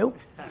I do.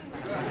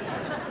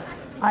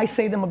 I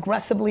say them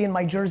aggressively in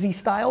my Jersey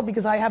style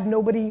because I have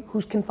nobody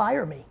who can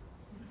fire me.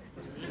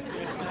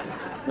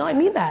 No, I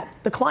mean that.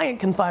 The client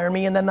can fire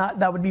me, and then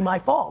that would be my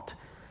fault.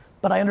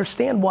 But I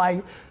understand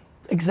why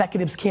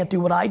executives can't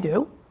do what I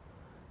do.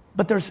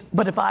 But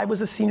if I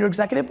was a senior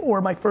executive or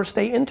my first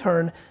day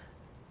intern,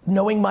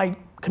 knowing my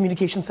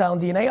communication style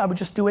and DNA, I would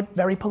just do it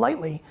very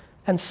politely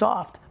and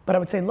soft. But I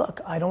would say,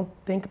 look, I don't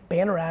think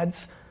banner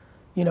ads,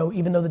 you know,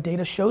 even though the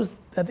data shows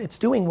that it's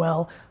doing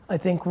well, I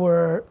think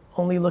we're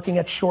only looking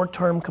at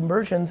short-term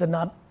conversions and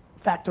not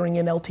factoring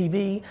in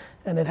LTV,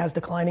 and it has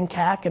declining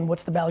CAC, and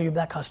what's the value of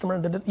that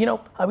customer? You know,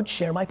 I would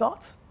share my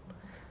thoughts.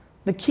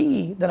 The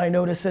key that I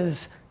notice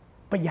is,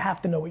 but you have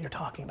to know what you're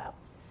talking about.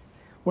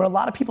 Where a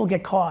lot of people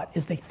get caught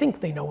is they think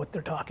they know what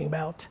they're talking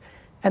about,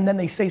 and then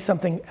they say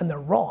something and they're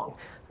wrong.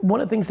 One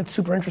of the things that's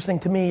super interesting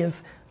to me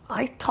is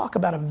I talk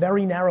about a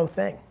very narrow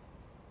thing.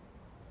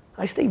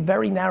 I stay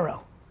very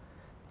narrow.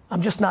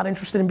 I'm just not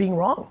interested in being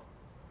wrong.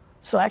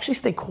 So I actually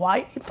stay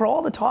quiet. For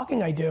all the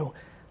talking I do,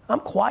 I'm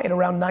quiet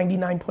around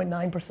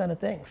 99.9% of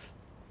things.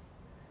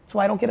 That's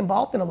why I don't get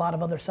involved in a lot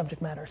of other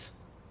subject matters.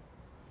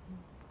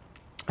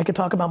 I could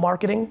talk about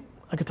marketing.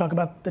 I could talk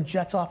about the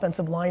Jets'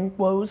 offensive line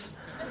woes.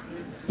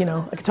 You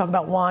know, I could talk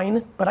about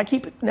wine, but I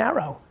keep it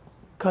narrow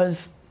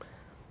because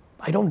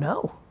I don't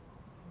know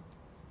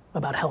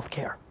about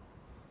healthcare.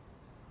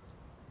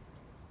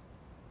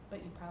 But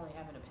you probably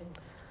have an opinion.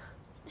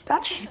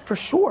 That's for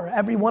sure.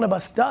 Every one of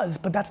us does,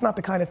 but that's not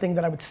the kind of thing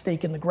that I would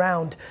stake in the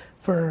ground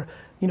for,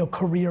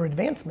 career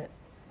advancement.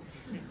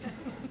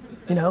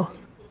 So you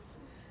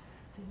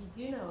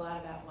do know a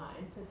lot about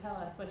wine. So tell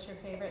us, what's your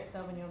favorite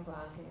Sauvignon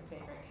Blanc and your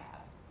favorite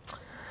cab?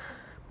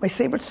 My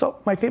favorite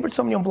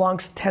Sauvignon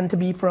Blancs tend to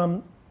be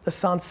from the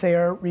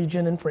Sancerre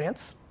region in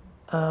France,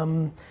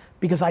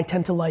 because I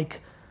tend to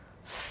like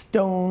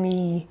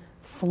stony,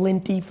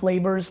 flinty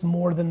flavors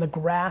more than the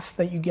grass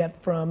that you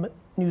get from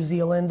New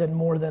Zealand, and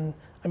more than,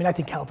 I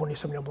think California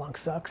Sauvignon Blanc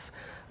sucks.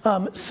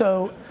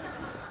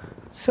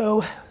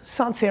 So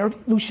Sancerre,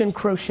 Lucien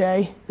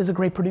Crochet is a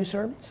great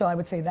producer, so I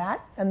would say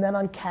that. And then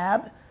on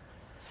Cab,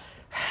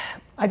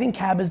 I think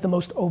Cab is the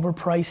most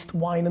overpriced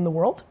wine in the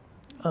world.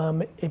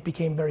 It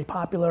became very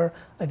popular.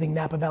 I think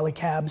Napa Valley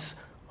Cabs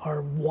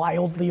are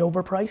wildly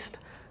overpriced.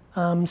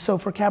 So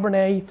for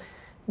Cabernet,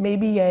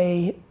 maybe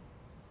a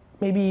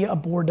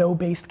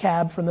Bordeaux-based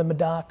Cab from the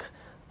Medoc,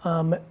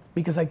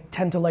 because I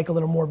tend to like a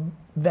little more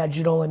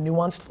vegetal and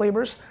nuanced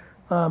flavors.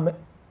 And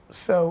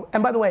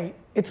by the way,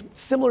 it's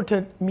similar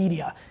to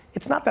media.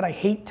 It's not that I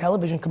hate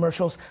television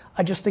commercials,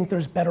 I just think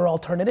there's better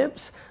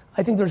alternatives.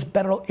 I think there's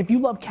better, if you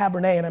love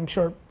Cabernet, and I'm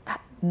sure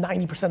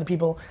 90% of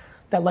people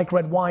that like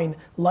red wine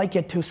like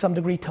it to some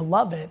degree to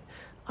love it,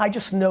 I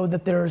just know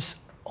that there's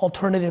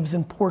alternatives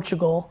in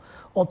Portugal,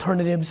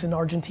 alternatives in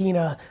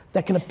Argentina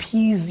that can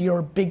appease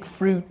your big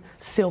fruit,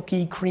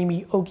 silky,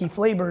 creamy, oaky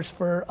flavors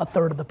for a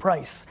third of the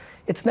price.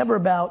 It's never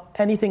about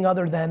anything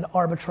other than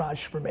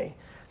arbitrage for me.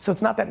 So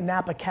it's not that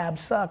Napa Cab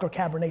suck or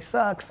Cabernet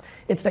sucks,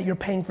 it's that you're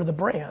paying for the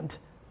brand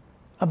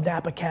of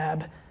Napa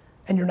Cab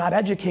and you're not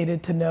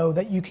educated to know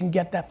that you can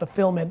get that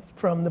fulfillment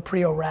from the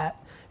Priorat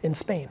in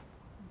Spain.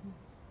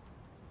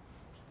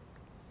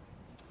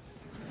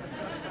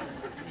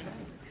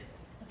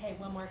 Okay,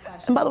 one more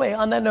question. And by the way,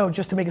 on that note,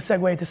 just to make a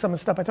segue to some of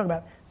the stuff I talk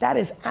about, that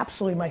is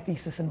absolutely my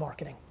thesis in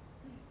marketing.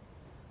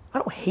 I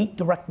don't hate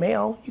direct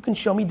mail. You can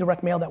show me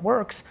direct mail that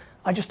works.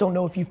 I just don't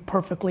know if you've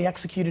perfectly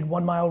executed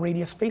 1 mile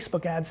radius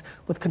Facebook ads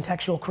with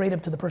contextual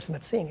creative to the person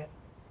that's seeing it.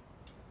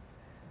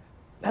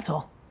 That's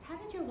all. How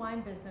did your wine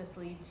business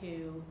lead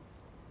to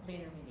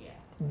VaynerMedia?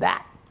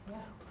 That. Yeah.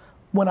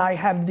 When I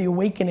had the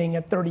awakening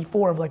at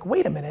 34 of like,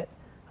 wait a minute,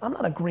 I'm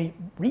not a great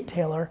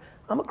retailer,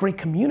 I'm a great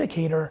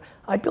communicator.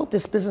 I built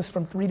this business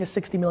from $3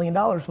 to $60 million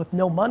with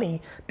no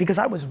money because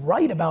I was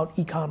right about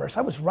e-commerce,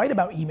 I was right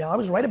about email, I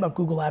was right about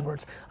Google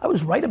AdWords, I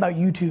was right about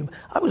YouTube,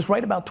 I was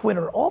right about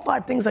Twitter, all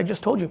 5 things I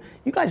just told you.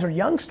 You guys are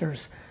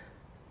youngsters.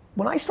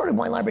 When I started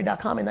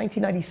WineLibrary.com in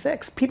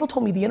 1996, people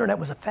told me the internet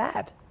was a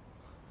fad.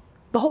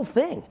 The whole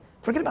thing.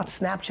 Forget about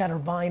Snapchat or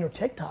Vine or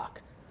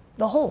TikTok.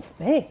 The whole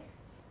thing.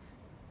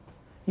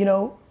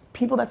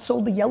 People that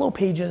sold the yellow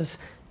pages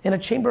in a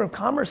Chamber of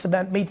Commerce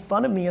event made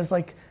fun of me as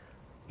like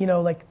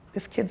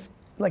this kid's,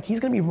 like he's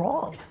gonna be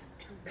wrong.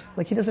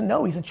 Like he doesn't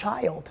know, he's a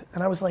child.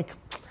 And I was like,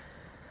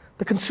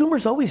 the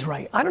consumer's always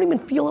right. I don't even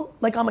feel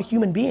like I'm a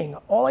human being.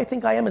 All I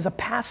think I am is a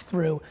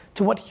pass-through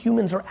to what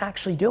humans are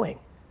actually doing.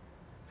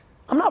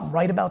 I'm not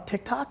right about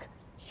TikTok.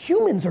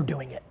 Humans are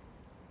doing it.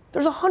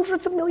 There's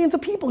hundreds of millions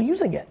of people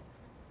using it.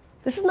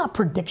 This is not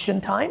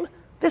prediction time.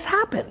 This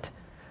happened.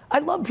 I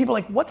love people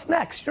like, what's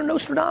next? You're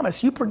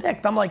Nostradamus, you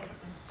predict. I'm like,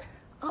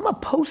 I'm a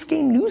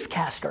post-game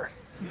newscaster.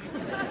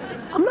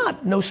 I'm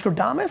not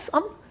Nostradamus,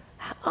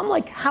 I'm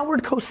like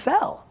Howard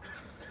Cosell.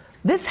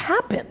 This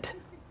happened.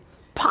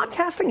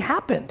 Podcasting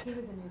happened. He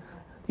was a newscaster.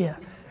 Yeah.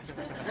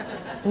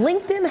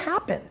 LinkedIn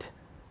happened.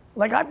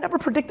 Like I've never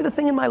predicted a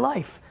thing in my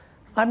life.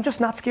 I'm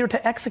just not scared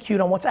to execute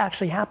on what's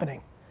actually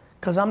happening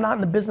because I'm not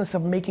in the business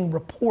of making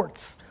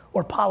reports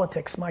or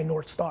politics my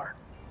North Star.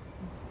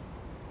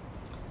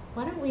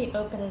 Why don't we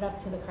open it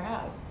up to the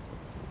crowd?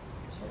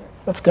 Sure.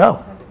 Let's go.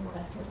 Let's have some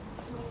questions.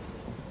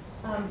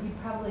 You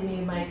probably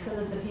need a mic so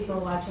that the people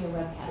watching a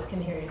webcast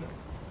can hear you.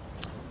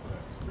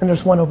 And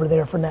there's one over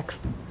there for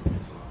next.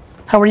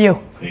 How are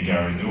you? Hey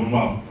Gary, doing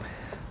well.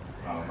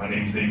 My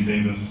name's Dave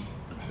Davis.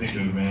 I think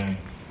you're the man.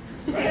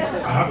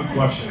 I have a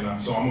question.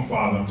 So I'm a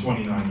father. I'm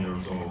 29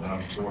 years old. I have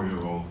a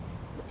 4-year-old.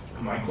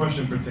 My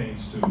question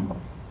pertains to,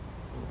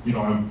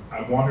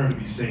 I want her to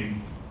be safe.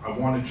 I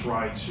want to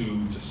try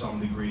to some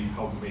degree,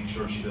 help make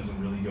sure she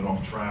doesn't really get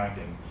off track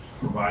and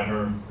provide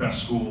her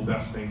best school,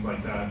 best things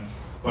like that.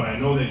 But I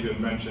know that you had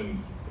mentioned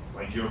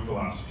like your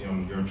philosophy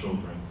on your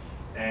children,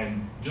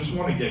 and just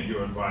want to get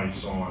your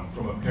advice on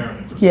from a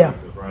parent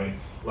perspective, right?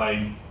 Like,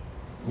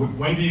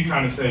 when do you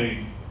kind of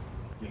say,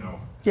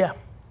 Yeah,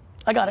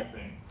 I got it.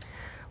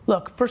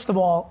 Look, first of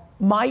all,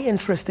 my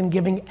interest in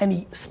giving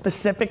any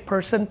specific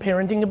person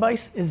parenting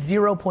advice is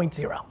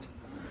 0.0.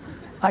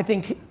 I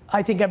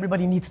think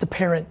everybody needs to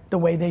parent the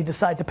way they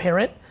decide to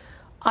parent.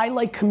 I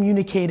like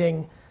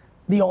communicating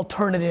the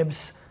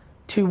alternatives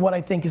to what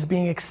I think is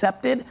being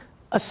accepted,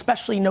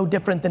 especially no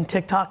different than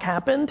TikTok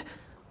happened.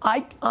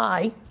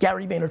 I,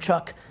 Gary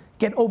Vaynerchuk,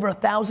 get over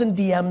 1,000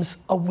 DMs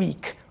a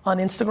week on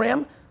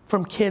Instagram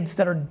from kids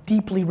that are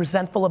deeply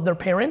resentful of their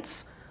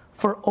parents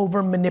for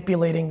over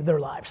manipulating their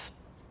lives.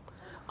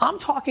 I'm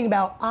talking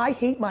about I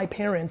hate my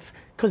parents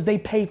because they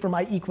pay for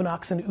my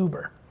Equinox and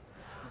Uber.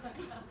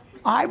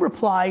 I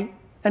reply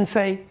and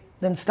say,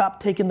 then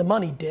stop taking the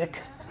money,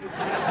 dick.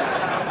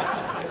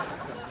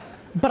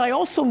 But I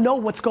also know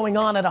what's going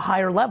on at a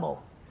higher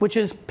level, which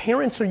is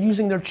parents are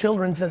using their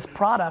children as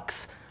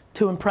products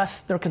to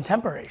impress their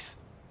contemporaries.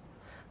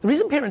 The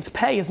reason parents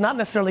pay is not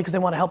necessarily because they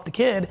want to help the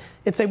kid,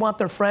 it's they want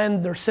their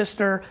friend, their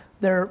sister,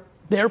 their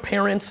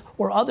parents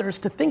or others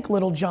to think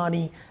little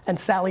Johnny and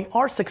Sally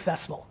are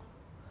successful.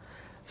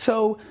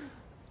 So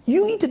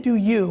you need to do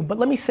you, but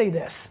let me say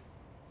this.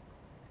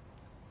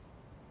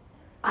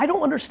 I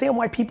don't understand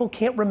why people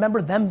can't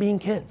remember them being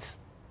kids.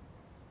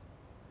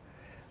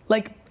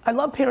 Like, I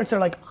love parents that are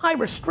like, I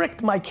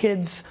restrict my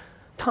kids'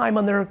 time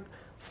on their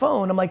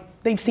phone. I'm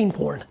like, they've seen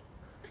porn.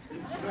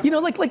 You know,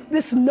 like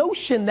this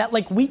notion that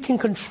like we can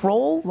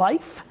control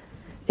life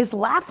is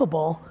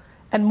laughable,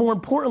 and more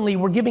importantly,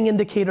 we're giving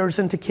indicators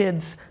into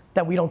kids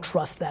that we don't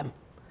trust them,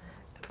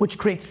 which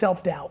creates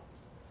self-doubt,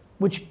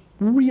 which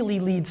really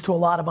leads to a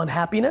lot of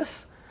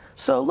unhappiness.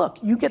 So look,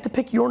 you get to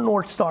pick your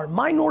North Star.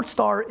 My North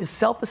Star is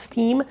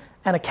self-esteem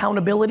and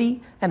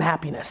accountability and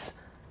happiness.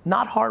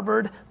 Not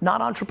Harvard,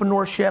 not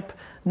entrepreneurship,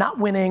 not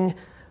winning,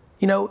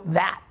 you know,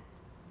 that.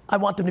 I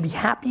want them to be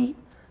happy,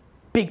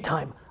 big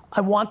time. I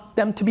want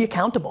them to be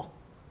accountable.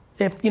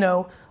 If, you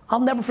know,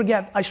 I'll never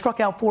forget, I struck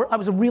out I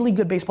was a really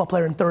good baseball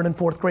player in 3rd and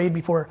 4th grade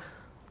before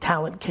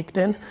talent kicked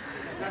in.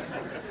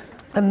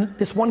 And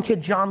this one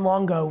kid, John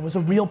Longo, was a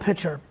real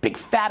pitcher, big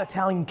fat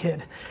Italian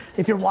kid,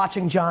 if you're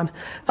watching, John.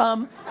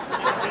 And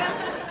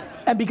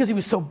because he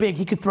was so big,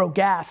 he could throw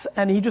gas,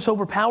 and he just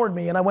overpowered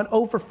me, and I went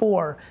 0 for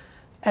 4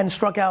 and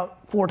struck out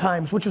 4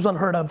 times, which was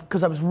unheard of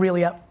because I was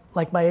really at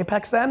like my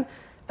apex then.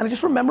 And I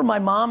just remember my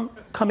mom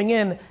coming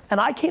in, and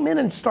I came in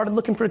and started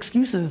looking for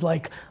excuses,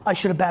 like I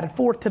should have batted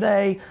 4th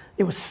today,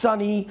 it was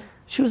sunny.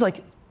 She was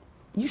like,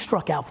 you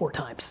struck out 4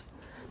 times.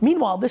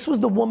 Meanwhile, this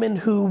was the woman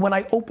who, when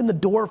I opened the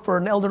door for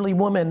an elderly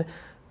woman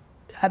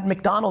at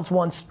McDonald's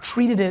once,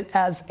 treated it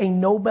as a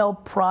Nobel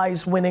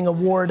Prize winning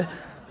award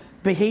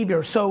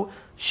behavior. So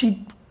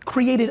she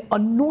created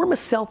enormous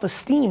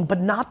self-esteem,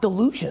 but not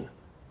delusion,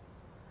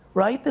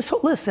 right?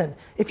 Listen,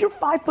 if you're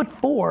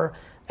 5'4"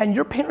 and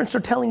your parents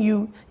are telling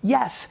you,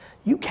 yes,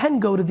 you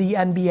can go to the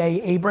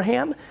NBA,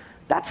 Abraham,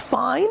 that's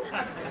fine.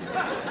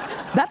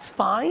 That's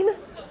fine,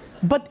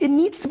 but it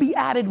needs to be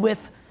added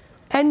with,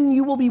 and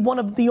you will be one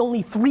of the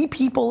only 3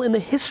 people in the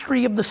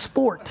history of the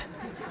sport.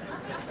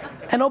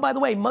 And oh, by the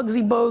way,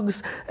 Muggsy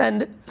Bogues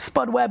and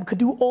Spud Webb could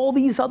do all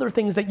these other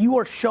things that you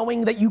are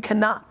showing that you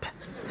cannot.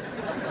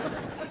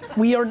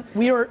 We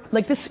are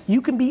like this,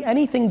 you can be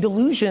anything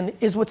delusion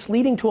is what's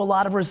leading to a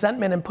lot of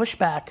resentment and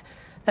pushback.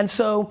 And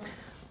so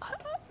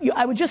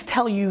I would just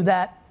tell you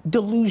that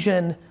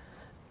delusion,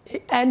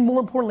 and more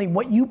importantly,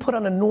 what you put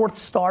on a North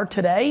Star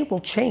today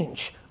will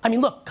change. I mean,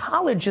 look,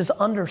 college is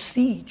under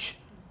siege.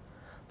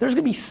 There's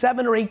gonna be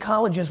 7 or 8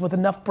 colleges with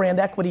enough brand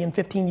equity in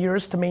 15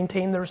 years to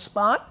maintain their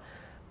spot,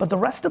 but the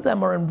rest of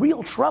them are in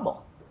real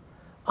trouble.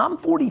 I'm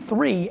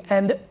 43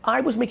 and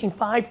I was making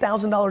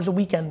 $5,000 a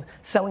weekend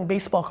selling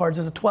baseball cards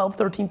as a 12,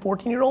 13,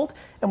 14-year-old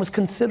and was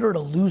considered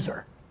a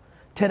loser.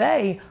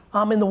 Today,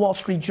 I'm in the Wall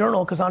Street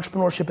Journal because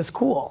entrepreneurship is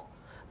cool.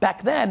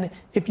 Back then,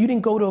 if you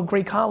didn't go to a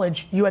great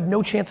college, you had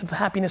no chance of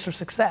happiness or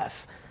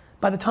success.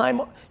 By the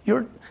time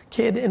your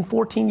kid in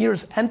 14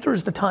 years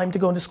enters the time to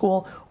go into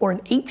school, or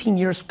in 18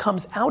 years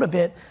comes out of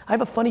it, I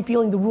have a funny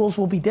feeling the rules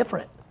will be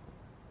different.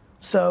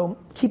 So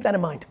keep that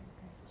in mind.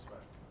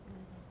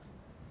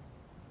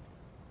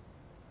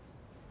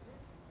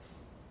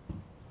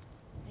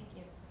 Thank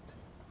you.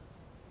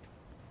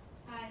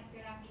 Hi,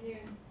 good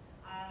afternoon.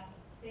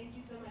 Thank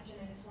you so much,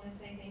 and I just want to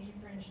say thank you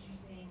for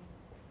introducing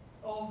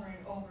over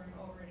and over and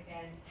over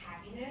again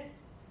happiness,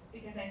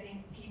 because I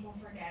think people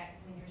forget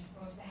when you're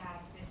supposed to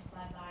have this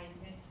bloodline,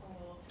 this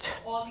school,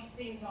 all these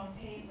things on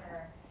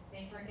paper,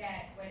 they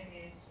forget what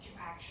it is to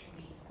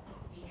actually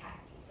be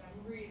happy. So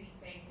I'm really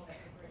thankful that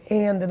you're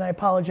bringing. And I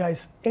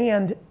apologize,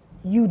 and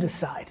you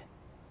decide.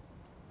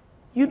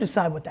 You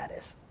decide what that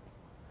is.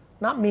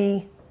 Not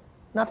me,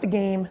 not the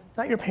game,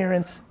 not your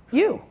parents,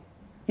 you.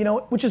 You know,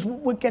 which is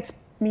what gets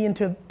me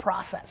into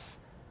process.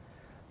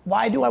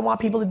 Why do I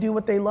want people to do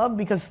what they love?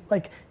 Because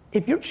like,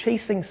 if you're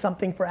chasing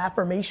something for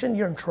affirmation,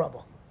 you're in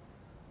trouble.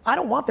 I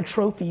don't want the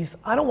trophies,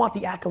 I don't want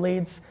the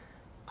accolades,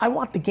 I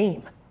want the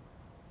game.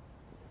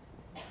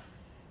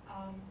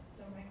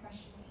 So my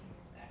question to you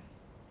is this.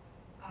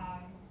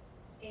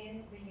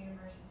 In the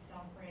universe of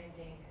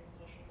self-branding and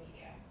social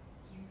media,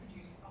 you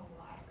produce a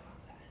lot of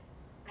content,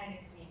 and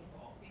it's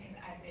meaningful because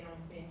I've been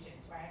on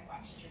binges where I've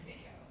watched your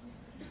videos.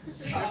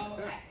 So, we all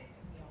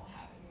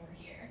have it when we're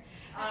here.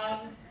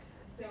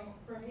 So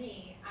for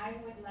me, I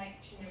would like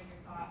to know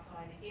your thoughts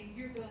on, if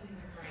you're building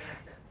your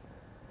brand,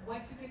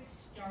 what's a good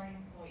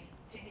starting point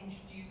to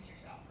introduce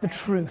yourself? The right?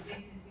 truth. This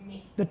is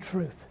me. The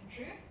truth. The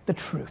truth? The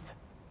truth.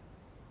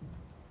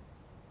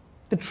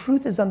 The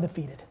truth is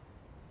undefeated.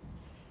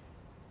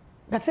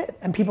 That's it,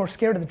 and people are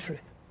scared of the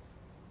truth.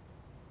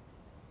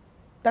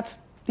 That's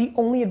the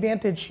only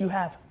advantage you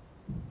have.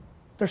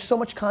 There's so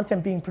much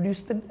content being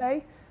produced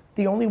today.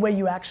 The only way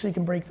you actually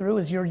can break through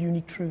is your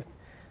unique truth.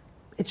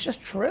 It's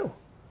just true.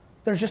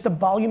 There's just a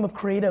volume of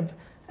creative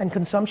and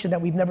consumption that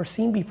we've never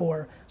seen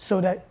before.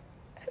 So that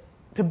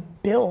to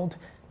build,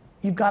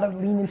 you've got to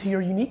lean into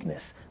your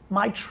uniqueness.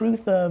 My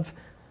truth of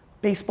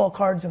baseball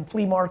cards and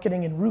flea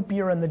marketing and root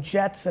beer and the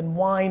Jets and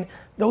wine,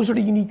 those are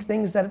the unique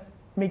things that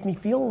make me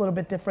feel a little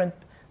bit different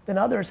than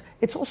others.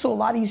 It's also a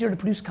lot easier to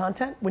produce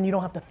content when you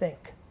don't have to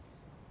think.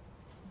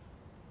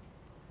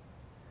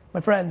 My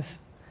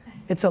friends,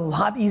 it's a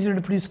lot easier to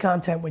produce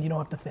content when you don't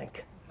have to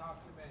think.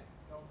 Document,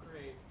 don't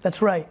create.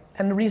 That's right.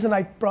 And the reason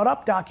I brought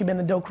up document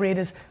and don't create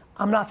is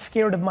I'm not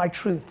scared of my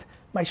truth,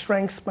 my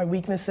strengths, my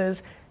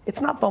weaknesses. It's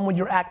not fun when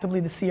you're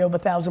actively the CEO of a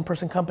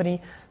 1,000-person company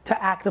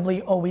to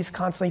actively always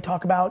constantly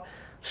talk about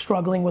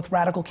struggling with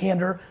radical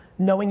candor,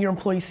 knowing your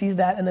employee sees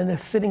that and then they're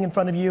sitting in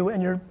front of you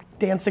and you're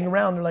dancing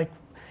around. They're like,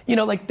 the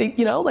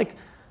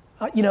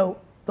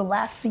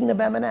last scene of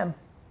Eminem.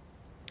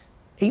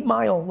 8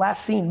 Mile,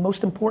 last scene,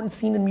 most important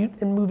scene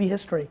in movie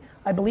history.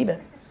 I believe it.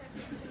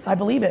 I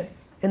believe it.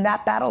 In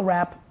that battle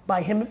rap,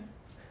 by him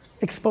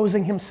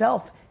exposing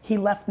himself, he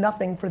left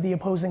nothing for the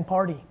opposing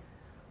party.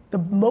 The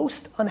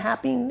most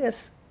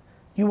unhappiness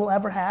you will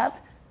ever have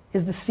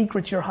is the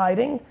secrets you're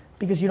hiding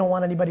because you don't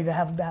want anybody to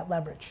have that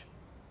leverage.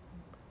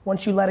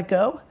 Once you let it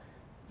go,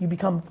 you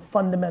become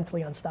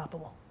fundamentally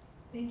unstoppable.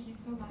 Thank you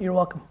so much. You're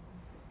welcome.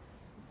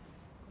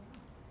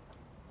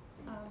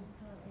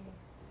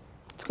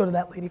 Let's go to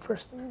that lady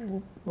first.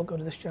 We'll go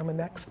to this gentleman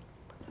next.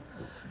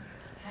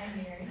 Hi,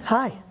 Gary.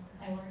 Hi.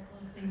 I work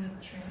closely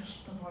with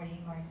Trish,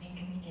 supporting marketing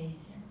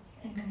communications.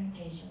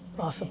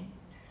 Awesome.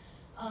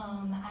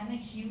 I'm a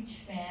huge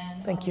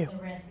fan Thank of you. the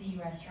Resi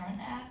Restaurant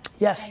app.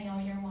 Yes. I know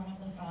you're one of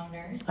the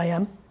founders. I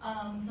am.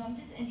 So I'm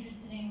just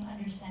interested in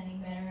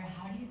understanding better,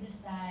 how do you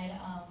decide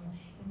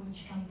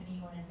which company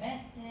you want to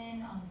invest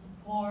in,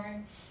 support,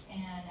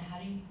 and how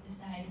do you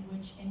decide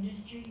which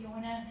industry you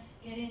want to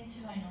get into?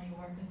 I know you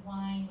work with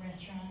wine,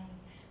 restaurants,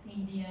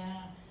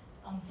 media,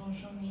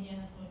 social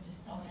media, so just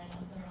I want to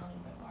learn a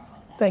little bit more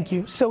about that. Thank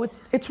you. So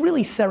it's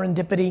really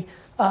serendipity.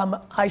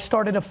 I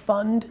started a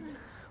fund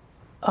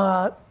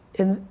at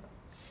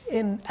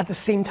the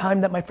same time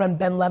that my friend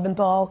Ben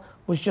Leventhal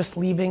was just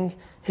leaving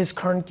his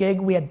current gig.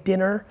 We had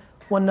dinner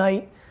one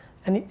night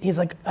and he's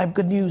like, I have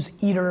good news,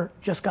 Eater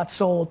just got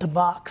sold to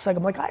Vox.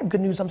 I'm like, I have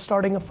good news, I'm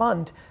starting a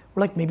fund.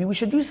 We're like, maybe we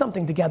should do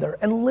something together.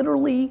 And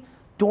literally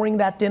during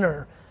that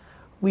dinner,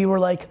 we were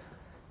like,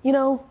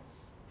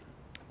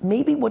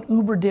 maybe what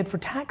Uber did for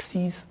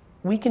taxis,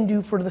 we can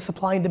do for the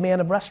supply and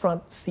demand of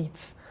restaurant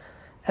seats.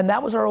 And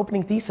that was our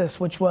opening thesis,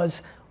 which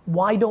was,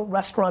 why don't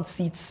restaurant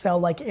seats sell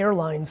like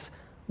airlines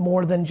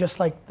more than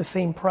just like the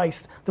same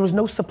price? There was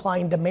no supply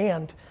and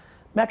demand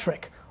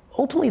metric.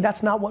 Ultimately,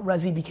 that's not what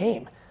Resi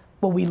became.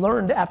 What we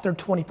learned after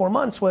 24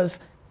 months was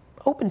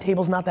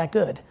OpenTable's not that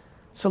good.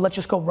 So let's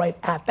just go right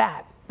at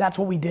that. That's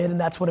what we did, and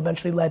that's what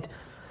eventually led,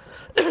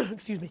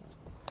 excuse me,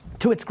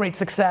 to its great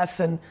success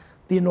and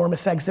the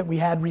enormous exit we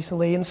had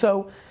recently. And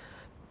so,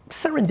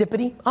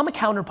 serendipity, I'm a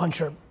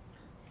counterpuncher.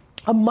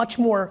 I'm much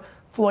more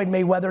Floyd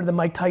Mayweather than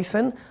Mike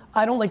Tyson.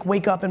 I don't like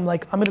wake up and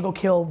like, I'm gonna go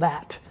kill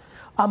that.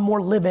 I'm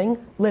more living,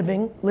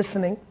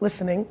 listening.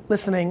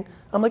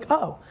 I'm like,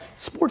 oh,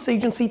 sports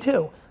agency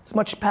too. As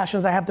much passion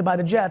as I have to buy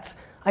the Jets,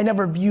 I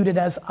never viewed it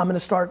as I'm gonna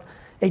start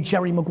a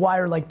Jerry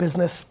Maguire-like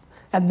business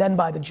and then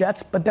buy the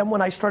Jets. But then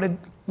when I started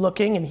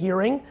looking and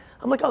hearing,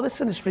 I'm like, oh,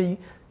 this industry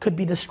could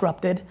be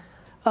disrupted.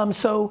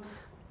 So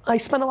I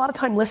spend a lot of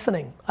time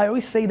listening. I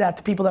always say that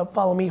to people that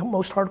follow me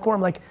most hardcore.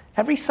 I'm like,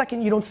 every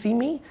second you don't see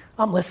me,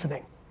 I'm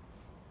listening.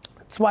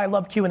 It's why I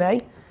love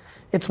Q&A.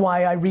 It's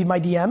why I read my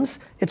DMs.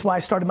 It's why I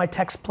started my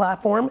text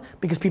platform,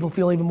 because people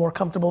feel even more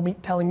comfortable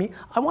telling me,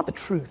 I want the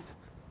truth,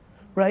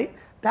 right?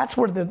 That's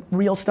where the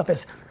real stuff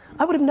is.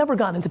 I would have never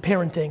gotten into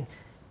parenting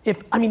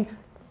if, I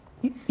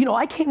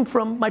came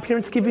from my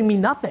parents giving me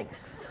nothing.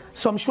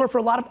 So I'm sure for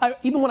a lot of,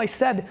 even when I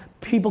said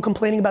people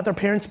complaining about their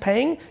parents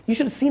paying, you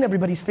should have seen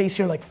everybody's face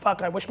here like,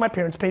 fuck, I wish my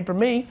parents paid for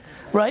me,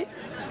 right?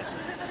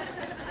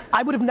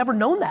 I would have never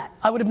known that.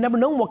 I would have never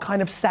known what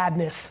kind of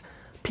sadness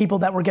people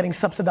that were getting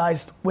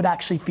subsidized would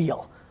actually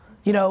feel.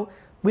 We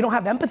don't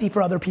have empathy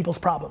for other people's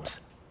problems.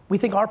 We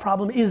think our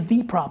problem is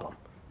the problem.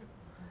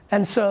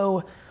 And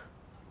so,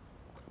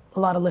 a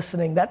lot of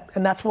listening,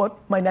 and that's what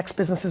my next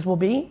businesses will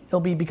be. It'll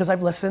be because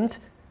I've listened,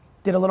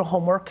 did a little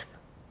homework,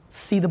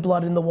 see the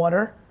blood in the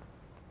water,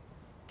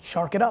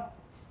 shark it up.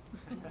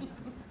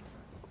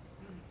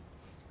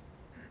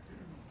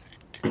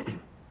 Hi,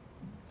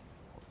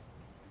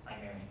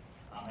 Gary.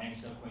 My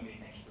name's Doug Quimby.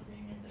 Thank you for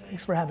being here today.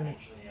 Thanks for having me.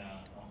 Actually,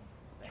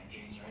 thank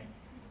Jay's, right?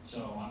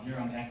 So I'm here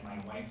on behalf of my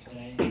wife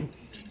today.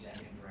 She's the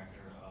executive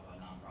director of a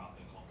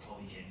nonprofit called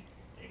Collegiate.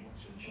 It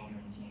works with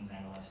children, teens,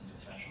 and adolescents with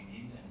special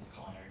needs, and it's a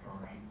culinary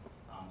program.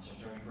 So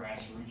it's very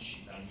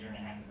grassroots. About a year and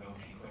a half ago,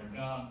 she quit her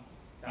job,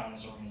 found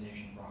this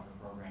organization, brought her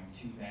program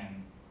to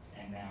them,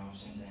 and now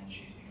since then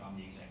she's become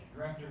the executive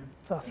director.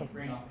 It's awesome. It's a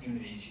great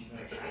opportunity. She's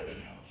very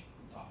happy now, which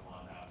we talk a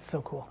lot about.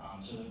 So cool.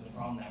 So the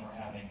problem that we're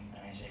having,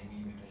 and I say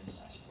we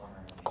because I support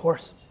her, of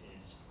course,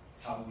 is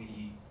how do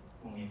we,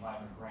 when we apply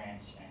for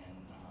grants and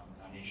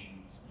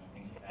foundations,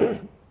 things like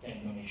that,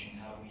 getting donations,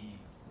 how do we,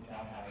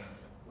 without having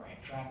the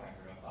right track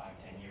record of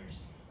 5-10 years,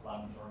 a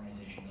lot of these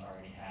organizations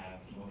already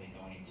have people they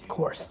donate to, of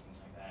course,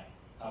 things like that.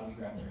 How do we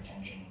grab their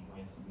attention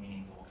with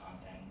meaningful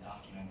content,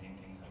 documenting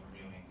things that we're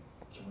doing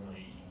to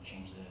really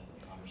change the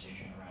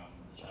conversation around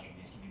the special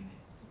needs community?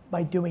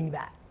 By doing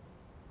that.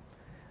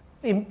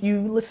 If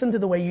you listen to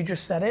the way you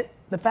just said it,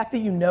 the fact that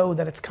you know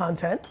that it's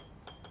content,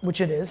 which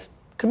it is,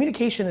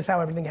 communication is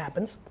how everything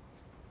happens,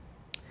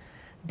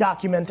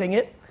 documenting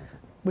it,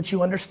 which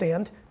you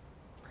understand,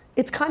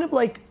 it's kind of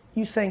like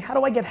you saying, how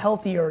do I get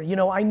healthier?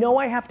 I know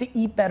I have to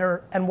eat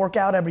better and work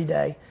out every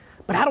day,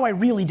 but how do I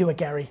really do it,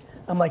 Gary?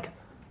 I'm like,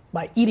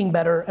 by eating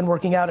better and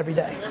working out every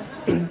day.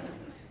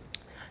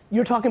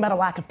 You're talking about a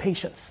lack of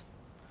patience.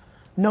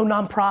 No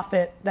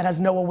nonprofit that has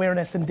no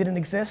awareness and didn't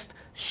exist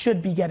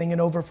should be getting an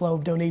overflow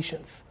of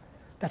donations.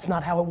 That's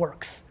not how it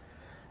works.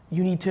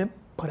 You need to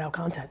put out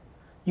content.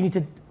 You need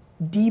to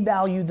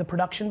devalue the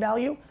production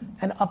value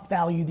and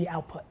upvalue the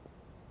output.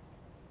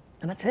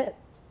 And that's it.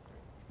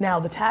 Now,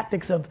 the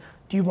tactics of,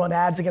 do you run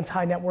ads against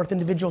high net worth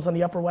individuals on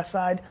the Upper West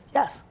Side?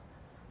 Yes.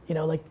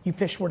 Like you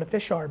fish where the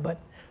fish are,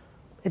 but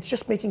it's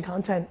just making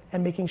content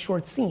and making sure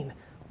it's seen.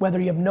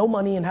 Whether you have no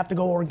money and have to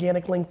go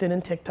organic LinkedIn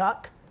and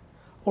TikTok,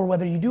 or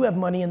whether you do have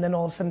money and then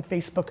all of a sudden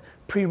Facebook,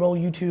 pre-roll,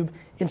 YouTube,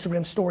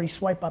 Instagram story,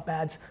 swipe up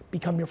ads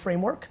become your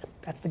framework,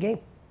 that's the game.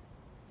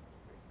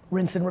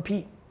 Rinse and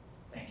repeat.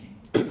 Thank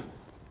you.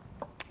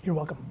 You're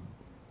welcome.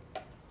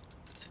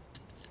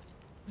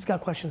 Who's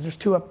got questions? There's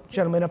two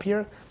gentlemen up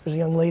here. There's a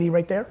young lady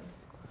right there.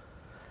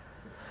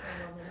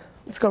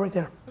 Let's go right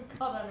there.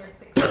 Called on her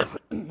 6.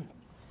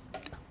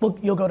 Well,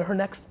 you'll go to her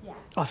next? Yeah.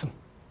 Awesome.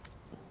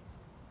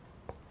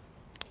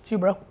 It's you,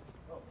 bro.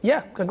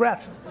 Yeah,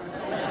 congrats.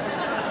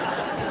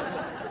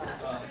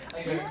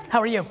 Hey, Gary.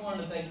 How are you? I just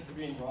wanted to thank you for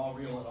being raw,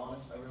 real, and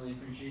honest. I really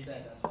appreciate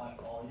that. That's why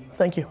I follow you.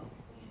 Thank you.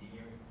 Need to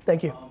hear it.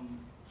 Thank you.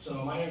 So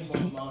my name is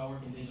Benjamin. I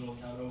work in digital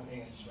account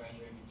opening. I just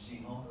graduated from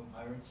Seton Hall, no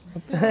Pirates.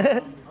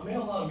 I'm in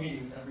a lot of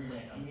meetings every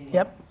day. I'm meeting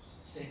Yep.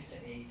 6 to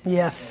 8.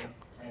 Yes. every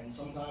day. And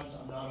sometimes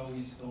I'm not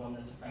always the one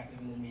that's effective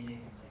in the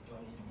meeting. It's like, do I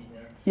need to be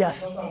there?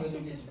 Yes. And sometimes I do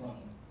get to run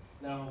them.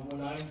 Now,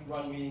 when I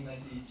run meetings, I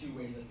see two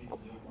ways that people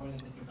do it. One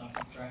is the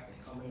productive track.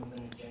 They come in with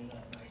an agenda,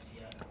 an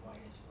idea, and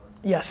invite it to work.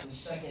 Yes. The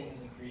second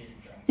is the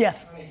creative track.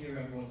 Yes. Trying to hear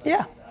everyone's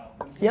Yeah. ideas out.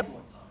 But it takes Yep. more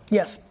time.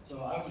 Yes. So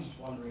I was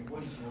wondering,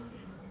 what is your favorite way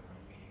to run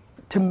a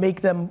meeting? To make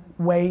them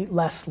way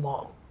less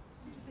long.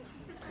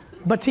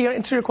 But to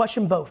answer your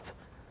question, both.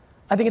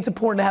 I think it's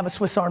important to have a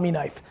Swiss Army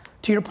knife.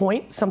 To your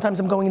point, sometimes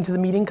I'm going into the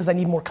meeting because I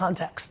need more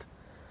context.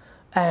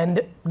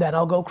 And then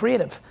I'll go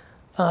creative.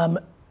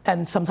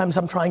 And sometimes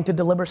I'm trying to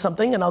deliver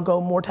something and I'll go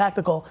more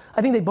tactical.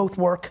 I think they both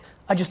work.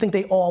 I just think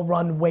they all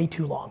run way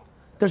too long.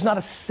 There's not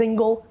a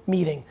single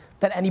meeting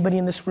that anybody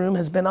in this room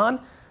has been on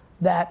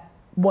that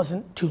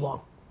wasn't too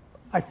long.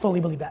 I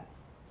fully believe that.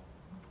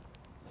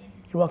 Thank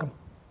you. You're welcome.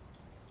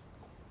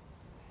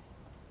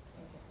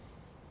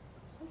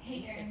 Hey,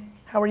 Gary.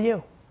 How are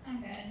you?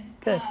 I'm good.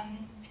 Good.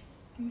 I'm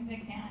a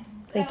big fan.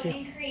 Thank you.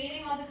 In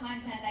creating all the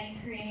content that you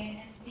create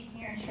and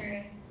speaking your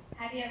truth,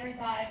 have you ever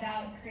thought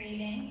about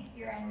creating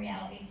your own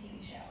reality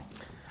TV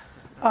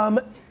show?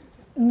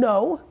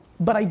 No,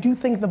 but I do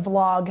think the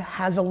vlog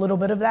has a little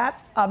bit of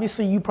that.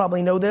 Obviously, you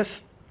probably know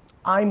this.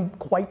 I'm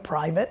quite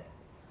private.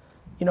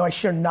 I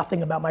share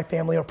nothing about my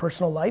family or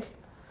personal life.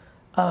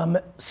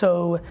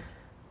 So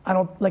I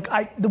don't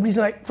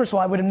first of all,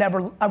 I would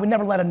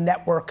never let a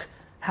network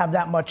have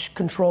that much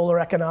control or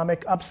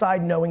economic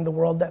upside knowing the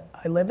world that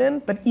I live in.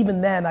 But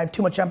even then, I have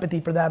too much empathy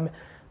for them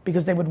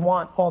because they would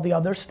want all the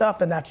other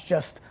stuff, and that's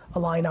just a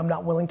line I'm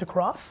not willing to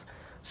cross.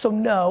 So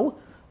no,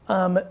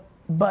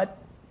 but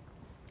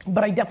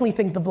I definitely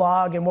think the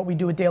vlog and what we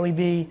do at Daily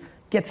V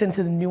gets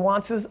into the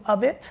nuances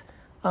of it,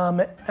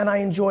 and I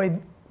enjoy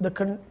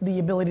the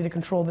ability to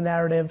control the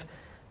narrative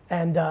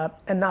and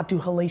not do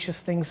hellacious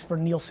things for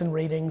Nielsen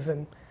ratings.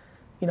 And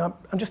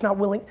I'm just not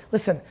willing.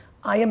 Listen,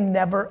 I am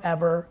never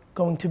ever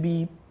going to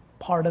be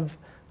part of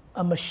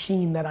a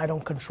machine that I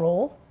don't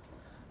control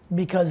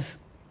because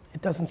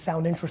it doesn't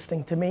sound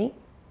interesting to me,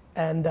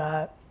 and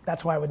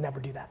that's why I would never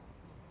do that.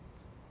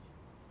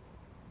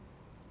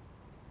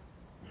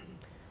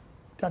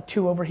 Got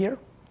two over here,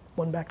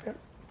 one back there.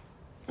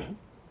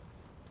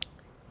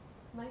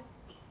 Mike?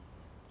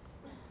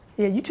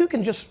 Yeah, you two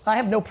can I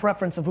have no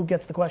preference of who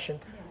gets the question,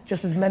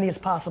 just as many as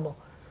possible.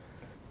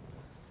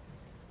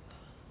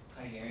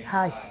 Hi, Gary.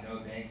 Hi.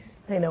 Noah Banks.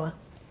 Hey, Noah.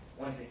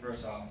 I want to say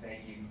first off,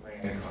 thank you for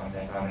bringing your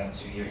content. I found out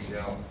 2 years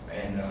ago,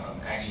 and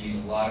actually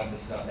used a lot of the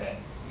stuff that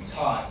you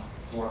taught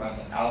to work on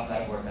some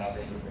outside of work that I was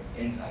able to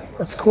bring inside of work.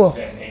 That's cool.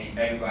 I suggest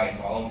everybody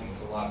follow because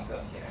there's a lot of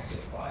stuff you can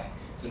actually apply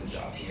to the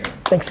job here.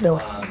 Thanks,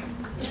 Noah.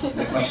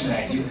 The question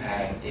that I do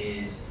have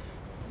is,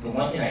 the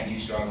one thing I do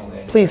struggle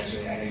with, Please.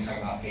 especially, I know you talk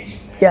about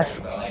patience and Yes.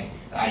 everything, but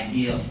like the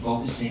idea of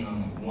focusing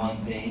on one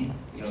thing,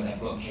 that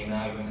book came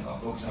out, everyone's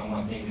like, focus on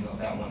one thing,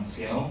 that one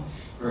skill,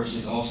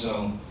 versus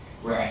also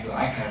where I feel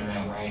I kind of am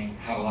at, where I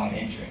have a lot of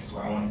interest,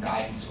 where I want to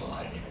dive into a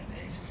lot of different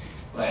things.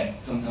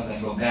 But sometimes I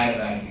feel bad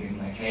about it because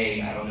I'm like,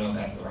 hey, I don't know if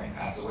that's the right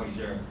path. So what is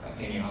your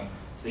opinion on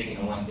sticking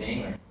to one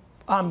thing? Or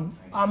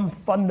I'm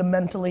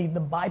fundamentally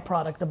the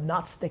byproduct of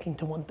not sticking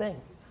to one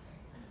thing.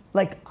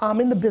 Like, I'm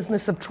in the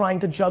business of trying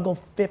to juggle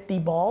 50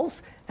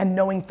 balls and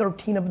knowing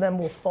 13 of them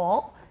will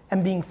fall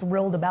and being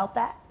thrilled about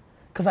that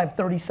because I have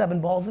 37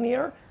 balls in the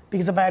air.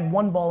 Because if I had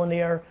one ball in the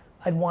air,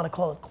 I'd want to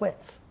call it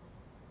quits.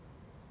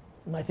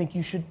 And I think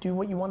you should do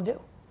what you want to do.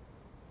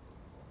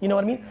 You know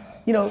what I mean?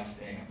 You know, last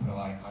thing, I put a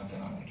lot of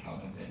content on like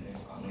health and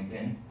fitness on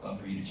LinkedIn. Love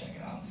for you to check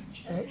it out and see what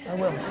you think. I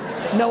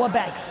will. Noah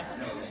Banks.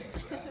 Noah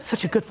Banks.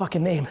 Such a good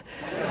fucking name.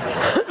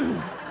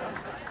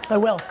 I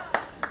will.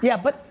 Yeah,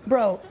 but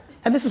bro,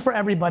 and this is for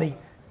everybody,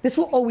 this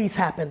will always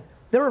happen.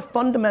 There are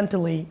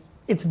fundamentally,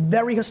 it's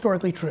very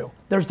historically true.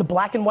 There's the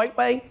black and white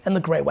way and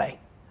the gray way.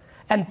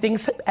 And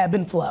things ebb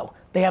and flow.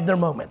 They have their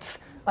moments.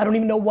 I don't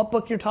even know what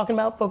book you're talking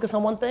about, Focus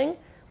on One Thing,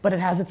 but it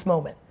has its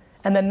moment.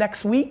 And then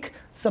next week,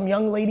 some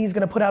young lady's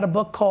gonna put out a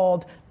book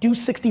called Do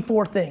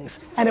 64 Things,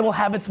 and it will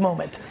have its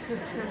moment.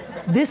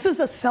 This is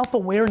a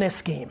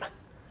self-awareness game.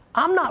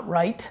 I'm not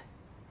right.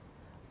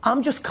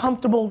 I'm just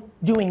comfortable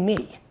doing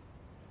me.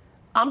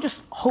 I'm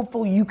just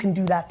hopeful you can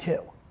do that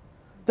too.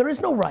 There is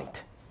no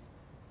right.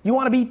 You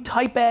wanna be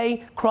type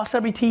A, cross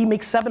every T,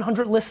 make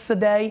 700 lists a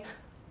day,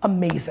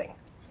 amazing.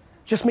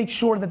 Just make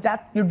sure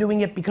that you're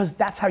doing it because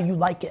that's how you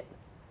like it,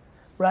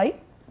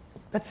 right?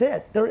 That's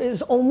it. There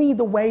is only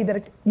the way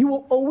that you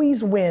will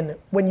always win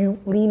when you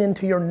lean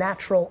into your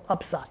natural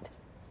upside.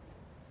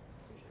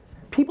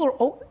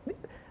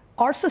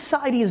 Our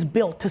society is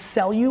built to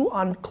sell you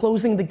on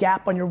closing the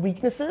gap on your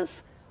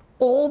weaknesses.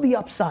 All the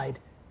upside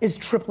is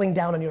tripling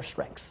down on your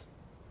strengths.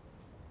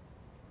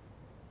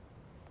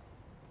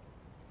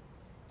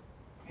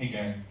 Hey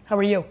Gary. How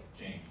are you?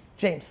 James.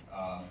 James.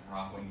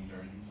 Rockaway, New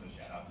Jersey, so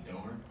shout out to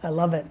Dover. I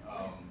love it.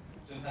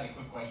 Just had a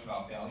quick question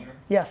about failure.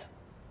 Yes.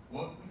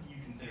 What would you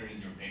consider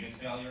as your biggest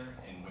failure,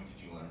 and what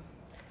did you learn from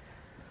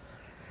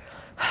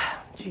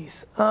that?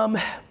 Jeez.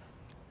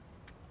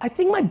 I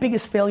think my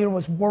biggest failure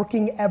was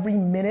working every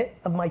minute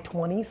of my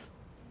 20s.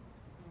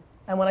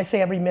 And when I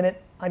say every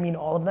minute, I mean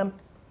all of them.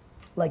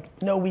 Like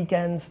no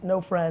weekends,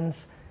 no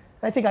friends.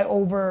 And I think I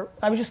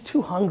was just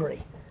too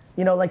hungry.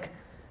 You know, like,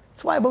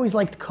 that's why I've always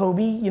liked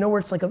Kobe, you know, where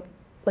it's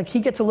like he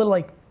gets a little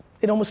like,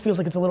 it almost feels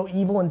like it's a little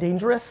evil and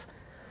dangerous.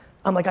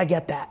 I'm like, I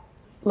get that.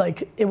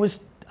 Like,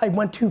 I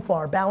went too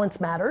far.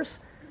 Balance matters.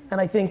 And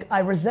I think I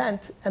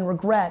resent and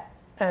regret,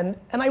 and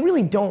I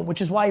really don't,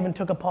 which is why I even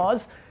took a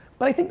pause.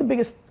 But I think the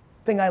biggest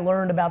thing I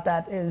learned about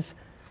that is,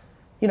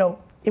 you know,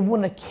 it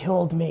wouldn't have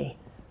killed me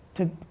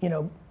to, you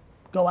know,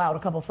 go out a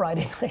couple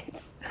Friday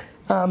nights.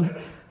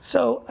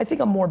 So I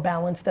think I'm more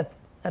balanced at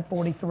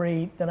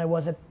 43 than I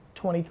was at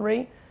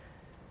 23.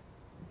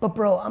 But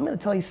bro, I'm gonna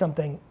tell you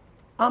something.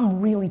 I'm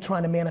really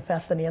trying to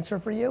manifest an answer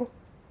for you.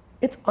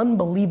 It's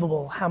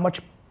unbelievable how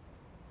much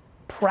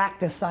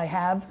practice I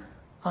have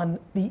on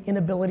the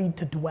inability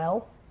to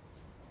dwell.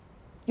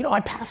 You know, I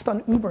passed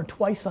on Uber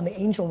twice on the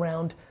angel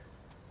round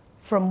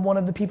from one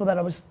of the people that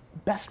I was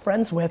best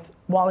friends with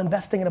while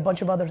investing in a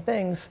bunch of other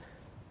things,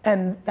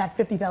 and that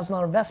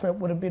 $50,000 investment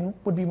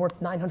would be worth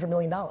 $900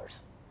 million.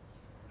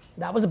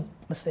 That was a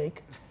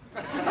mistake.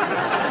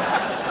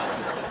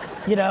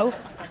 You know,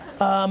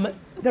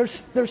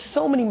 there's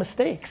so many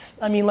mistakes.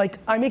 I mean, like,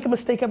 I make a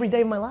mistake every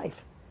day of my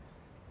life,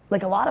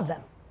 like a lot of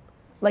them.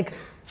 Like,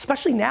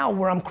 especially now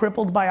where I'm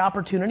crippled by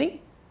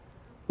opportunity,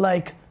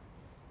 like,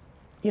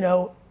 you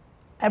know,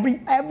 every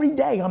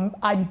day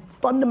I'm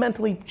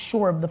fundamentally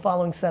sure of the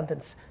following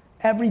sentence.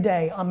 Every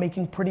day I'm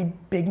making pretty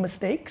big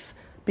mistakes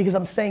because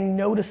I'm saying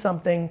no to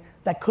something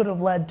that could have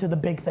led to the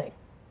big thing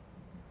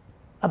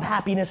of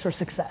happiness or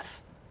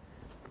success.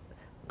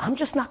 I'm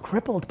just not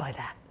crippled by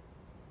that.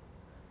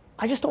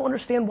 I just don't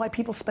understand why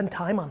people spend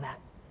time on that.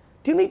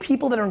 Do you know how many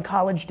people that are in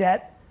college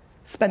debt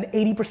spend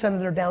 80%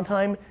 of their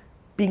downtime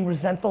being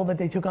resentful that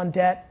they took on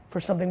debt for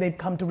something they've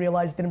come to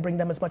realize didn't bring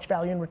them as much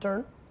value in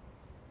return?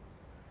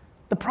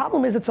 The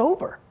problem is it's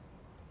over.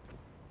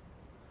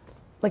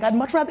 Like, I'd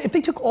much rather, if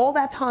they took all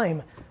that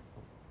time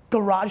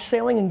garage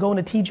sailing and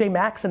going to TJ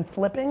Maxx and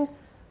flipping,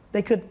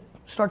 they could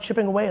start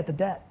chipping away at the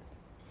debt.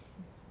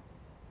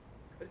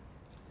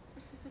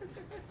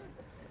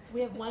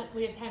 We have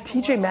time for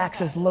TJ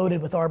Maxx is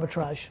loaded with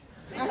arbitrage.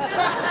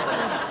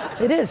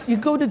 It is. You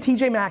go to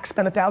TJ Maxx,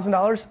 spend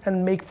 $1,000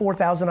 and make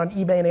 $4,000 on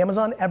eBay and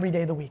Amazon every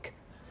day of the week.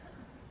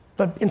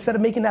 But instead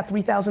of making that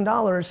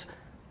 $3,000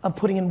 of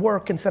putting in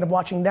work, instead of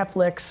watching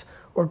Netflix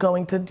or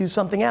going to do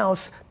something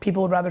else,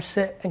 people would rather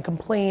sit and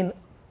complain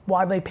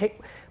while they pay.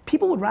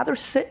 People would rather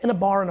sit in a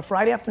bar on a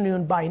Friday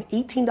afternoon, buy an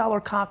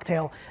 $18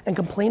 cocktail and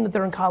complain that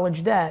they're in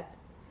college debt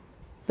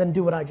than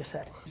do what I just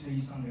said.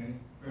 You sound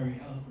very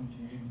eloquent and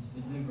you're able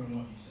to deliver on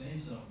what you say,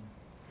 so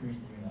curious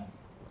to hear that.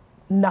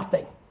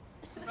 Nothing.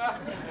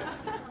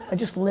 I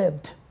just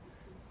lived.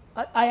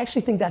 I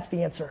actually think that's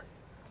the answer.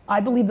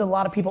 I believe that a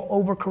lot of people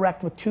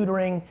overcorrect with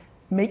tutoring.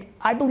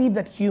 I believe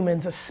that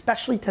humans,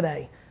 especially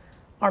today,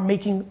 are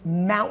making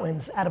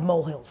mountains out of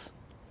molehills.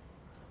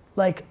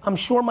 Like, I'm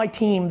sure my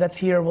team that's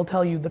here will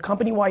tell you the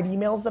company-wide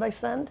emails that I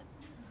send,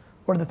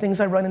 or the things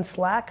I run in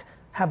Slack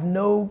have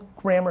no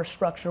grammar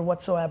structure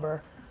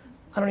whatsoever.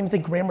 I don't even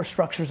think grammar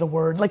structure is a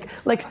word. Like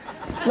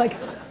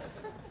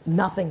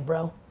nothing,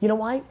 bro. You know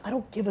why? I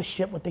don't give a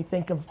shit what they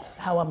think of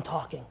how I'm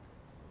talking.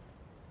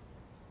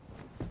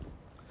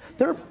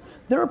 There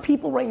are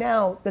people right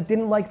now that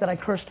didn't like that I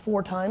cursed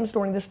 4 times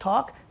during this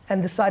talk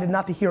and decided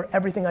not to hear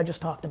everything I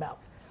just talked about.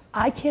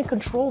 I can't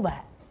control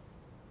that.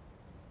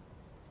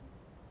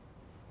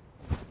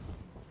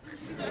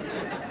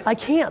 I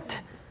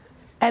can't.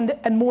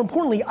 And more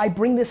importantly, I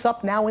bring this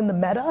up now in the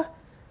meta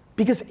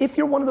because if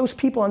you're one of those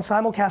people on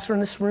simulcast or in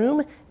this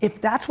room,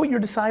 if that's what you're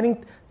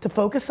deciding to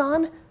focus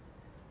on,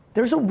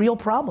 there's a real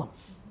problem.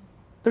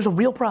 There's a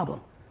real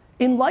problem.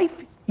 In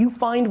life, you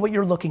find what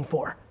you're looking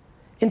for.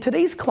 In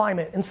today's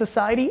climate, in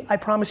society, I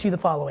promise you the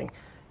following.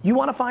 You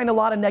want to find a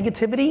lot of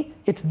negativity?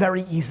 It's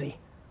very easy.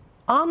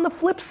 On the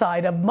flip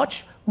side, a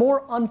much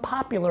more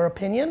unpopular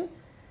opinion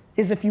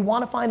is if you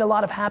want to find a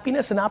lot of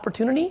happiness and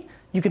opportunity,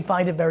 you can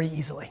find it very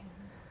easily.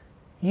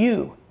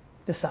 You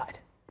decide.